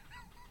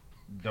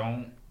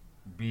don't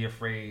be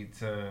afraid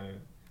to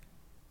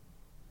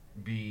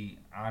be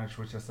honest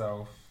with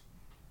yourself,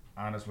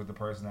 honest with the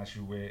person that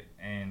you with,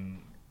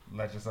 and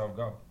let yourself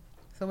go.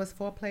 So is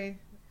foreplay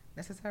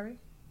necessary?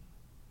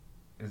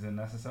 Is it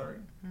necessary?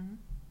 Mm-hmm.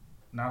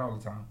 Not all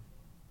the time.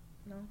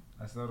 No.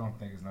 I still don't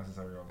think it's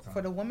necessary all the time.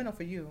 For the woman or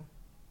for you?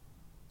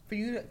 For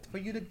you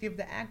to give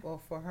the act, or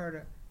for her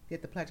to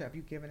get the pleasure of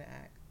you giving the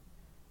act?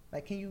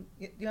 Like, can you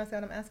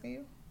understand what I'm asking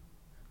you?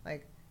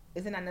 Like,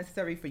 is it not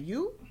necessary for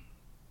you,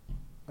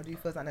 or do you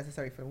feel it's not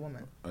necessary for the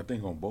woman? I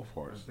think on both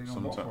parts.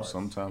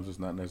 Sometimes it's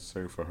not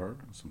necessary for her,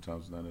 and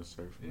sometimes it's not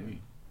necessary for me.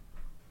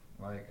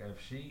 Like,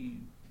 if she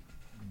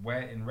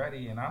wet and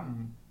ready, and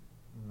I'm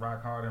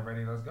rock hard and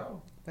ready, let's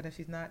go. But if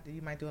she's not,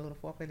 you might do a little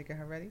foreplay to get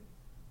her ready.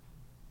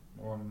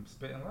 Or I'm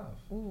spitting love.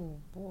 Ooh,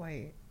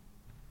 boy.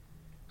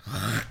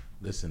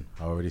 Listen,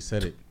 I already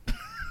said it.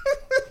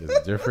 There's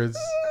a difference.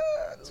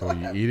 So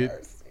when you eat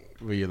it,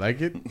 when you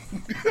like it.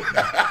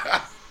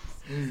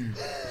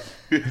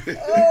 There's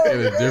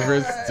a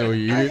difference. So when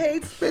you eat it. I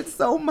hate spit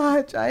so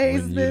much. I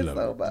hate spit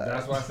so much.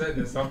 That's why I said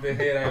there's something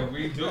here that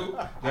we do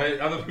that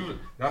other people.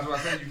 That's why I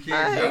said you can't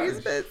I hate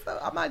judge. spit so.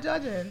 I'm not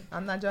judging.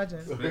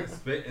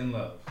 Spit and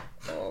love.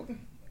 Oh.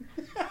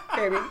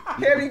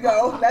 Here we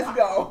go. Let's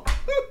go.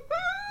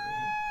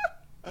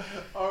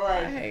 All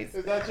right. I hate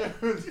Is that your?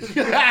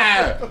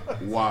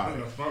 Why?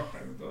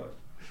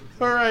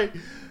 All right.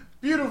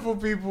 Beautiful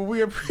people, we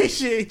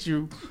appreciate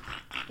you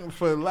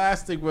for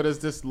lasting with us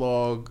this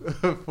long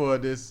for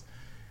this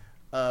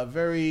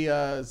very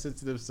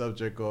sensitive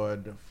subject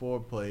on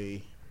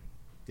foreplay.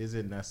 Is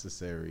it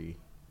necessary?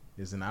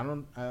 I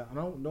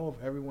don't know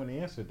if everyone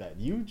answered that.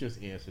 You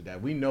just answered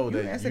that. We know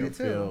that answered you it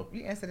feel.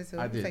 You answered it too.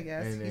 I You did. said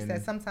yes. And He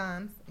said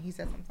sometimes. He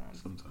said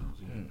sometimes. Sometimes,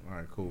 yeah. All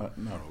right, cool.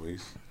 Not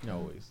always. Not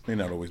always. May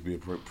not always be a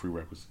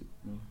prerequisite.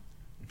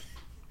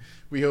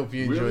 We hope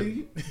you enjoyed.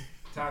 Really?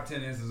 Top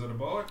 10 answers on the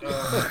board.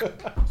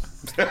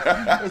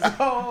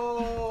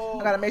 I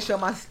gotta make sure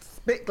my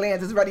spit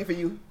glands is ready for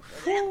you.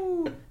 She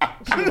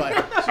like,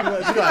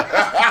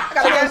 I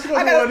gotta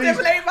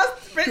stimulate my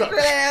spit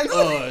glands.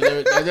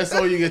 oh, that's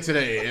all you get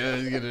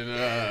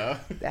today.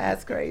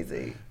 That's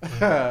crazy.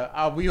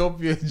 We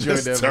hope you enjoyed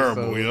That's that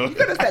terrible, episode. yo. You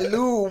could have said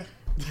lube.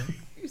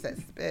 You said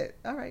spit.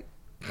 All right.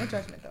 No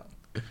judgment though.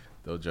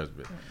 No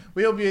judgment.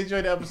 We hope you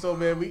enjoyed the episode,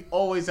 man. We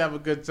always have a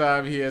good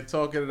time here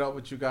talking it up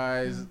with you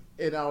guys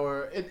at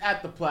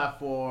the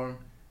platform.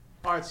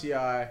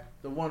 RTI,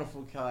 the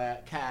wonderful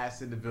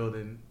cast in the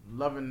building,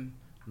 loving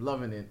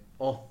it.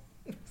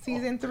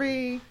 Season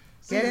 3.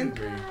 Season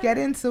 3. Get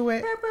into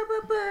it.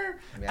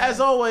 As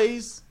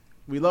always,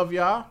 we love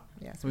y'all.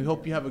 Yes. We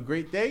hope you have a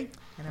great day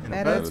and a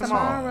better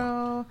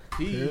tomorrow.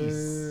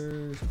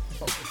 Peace.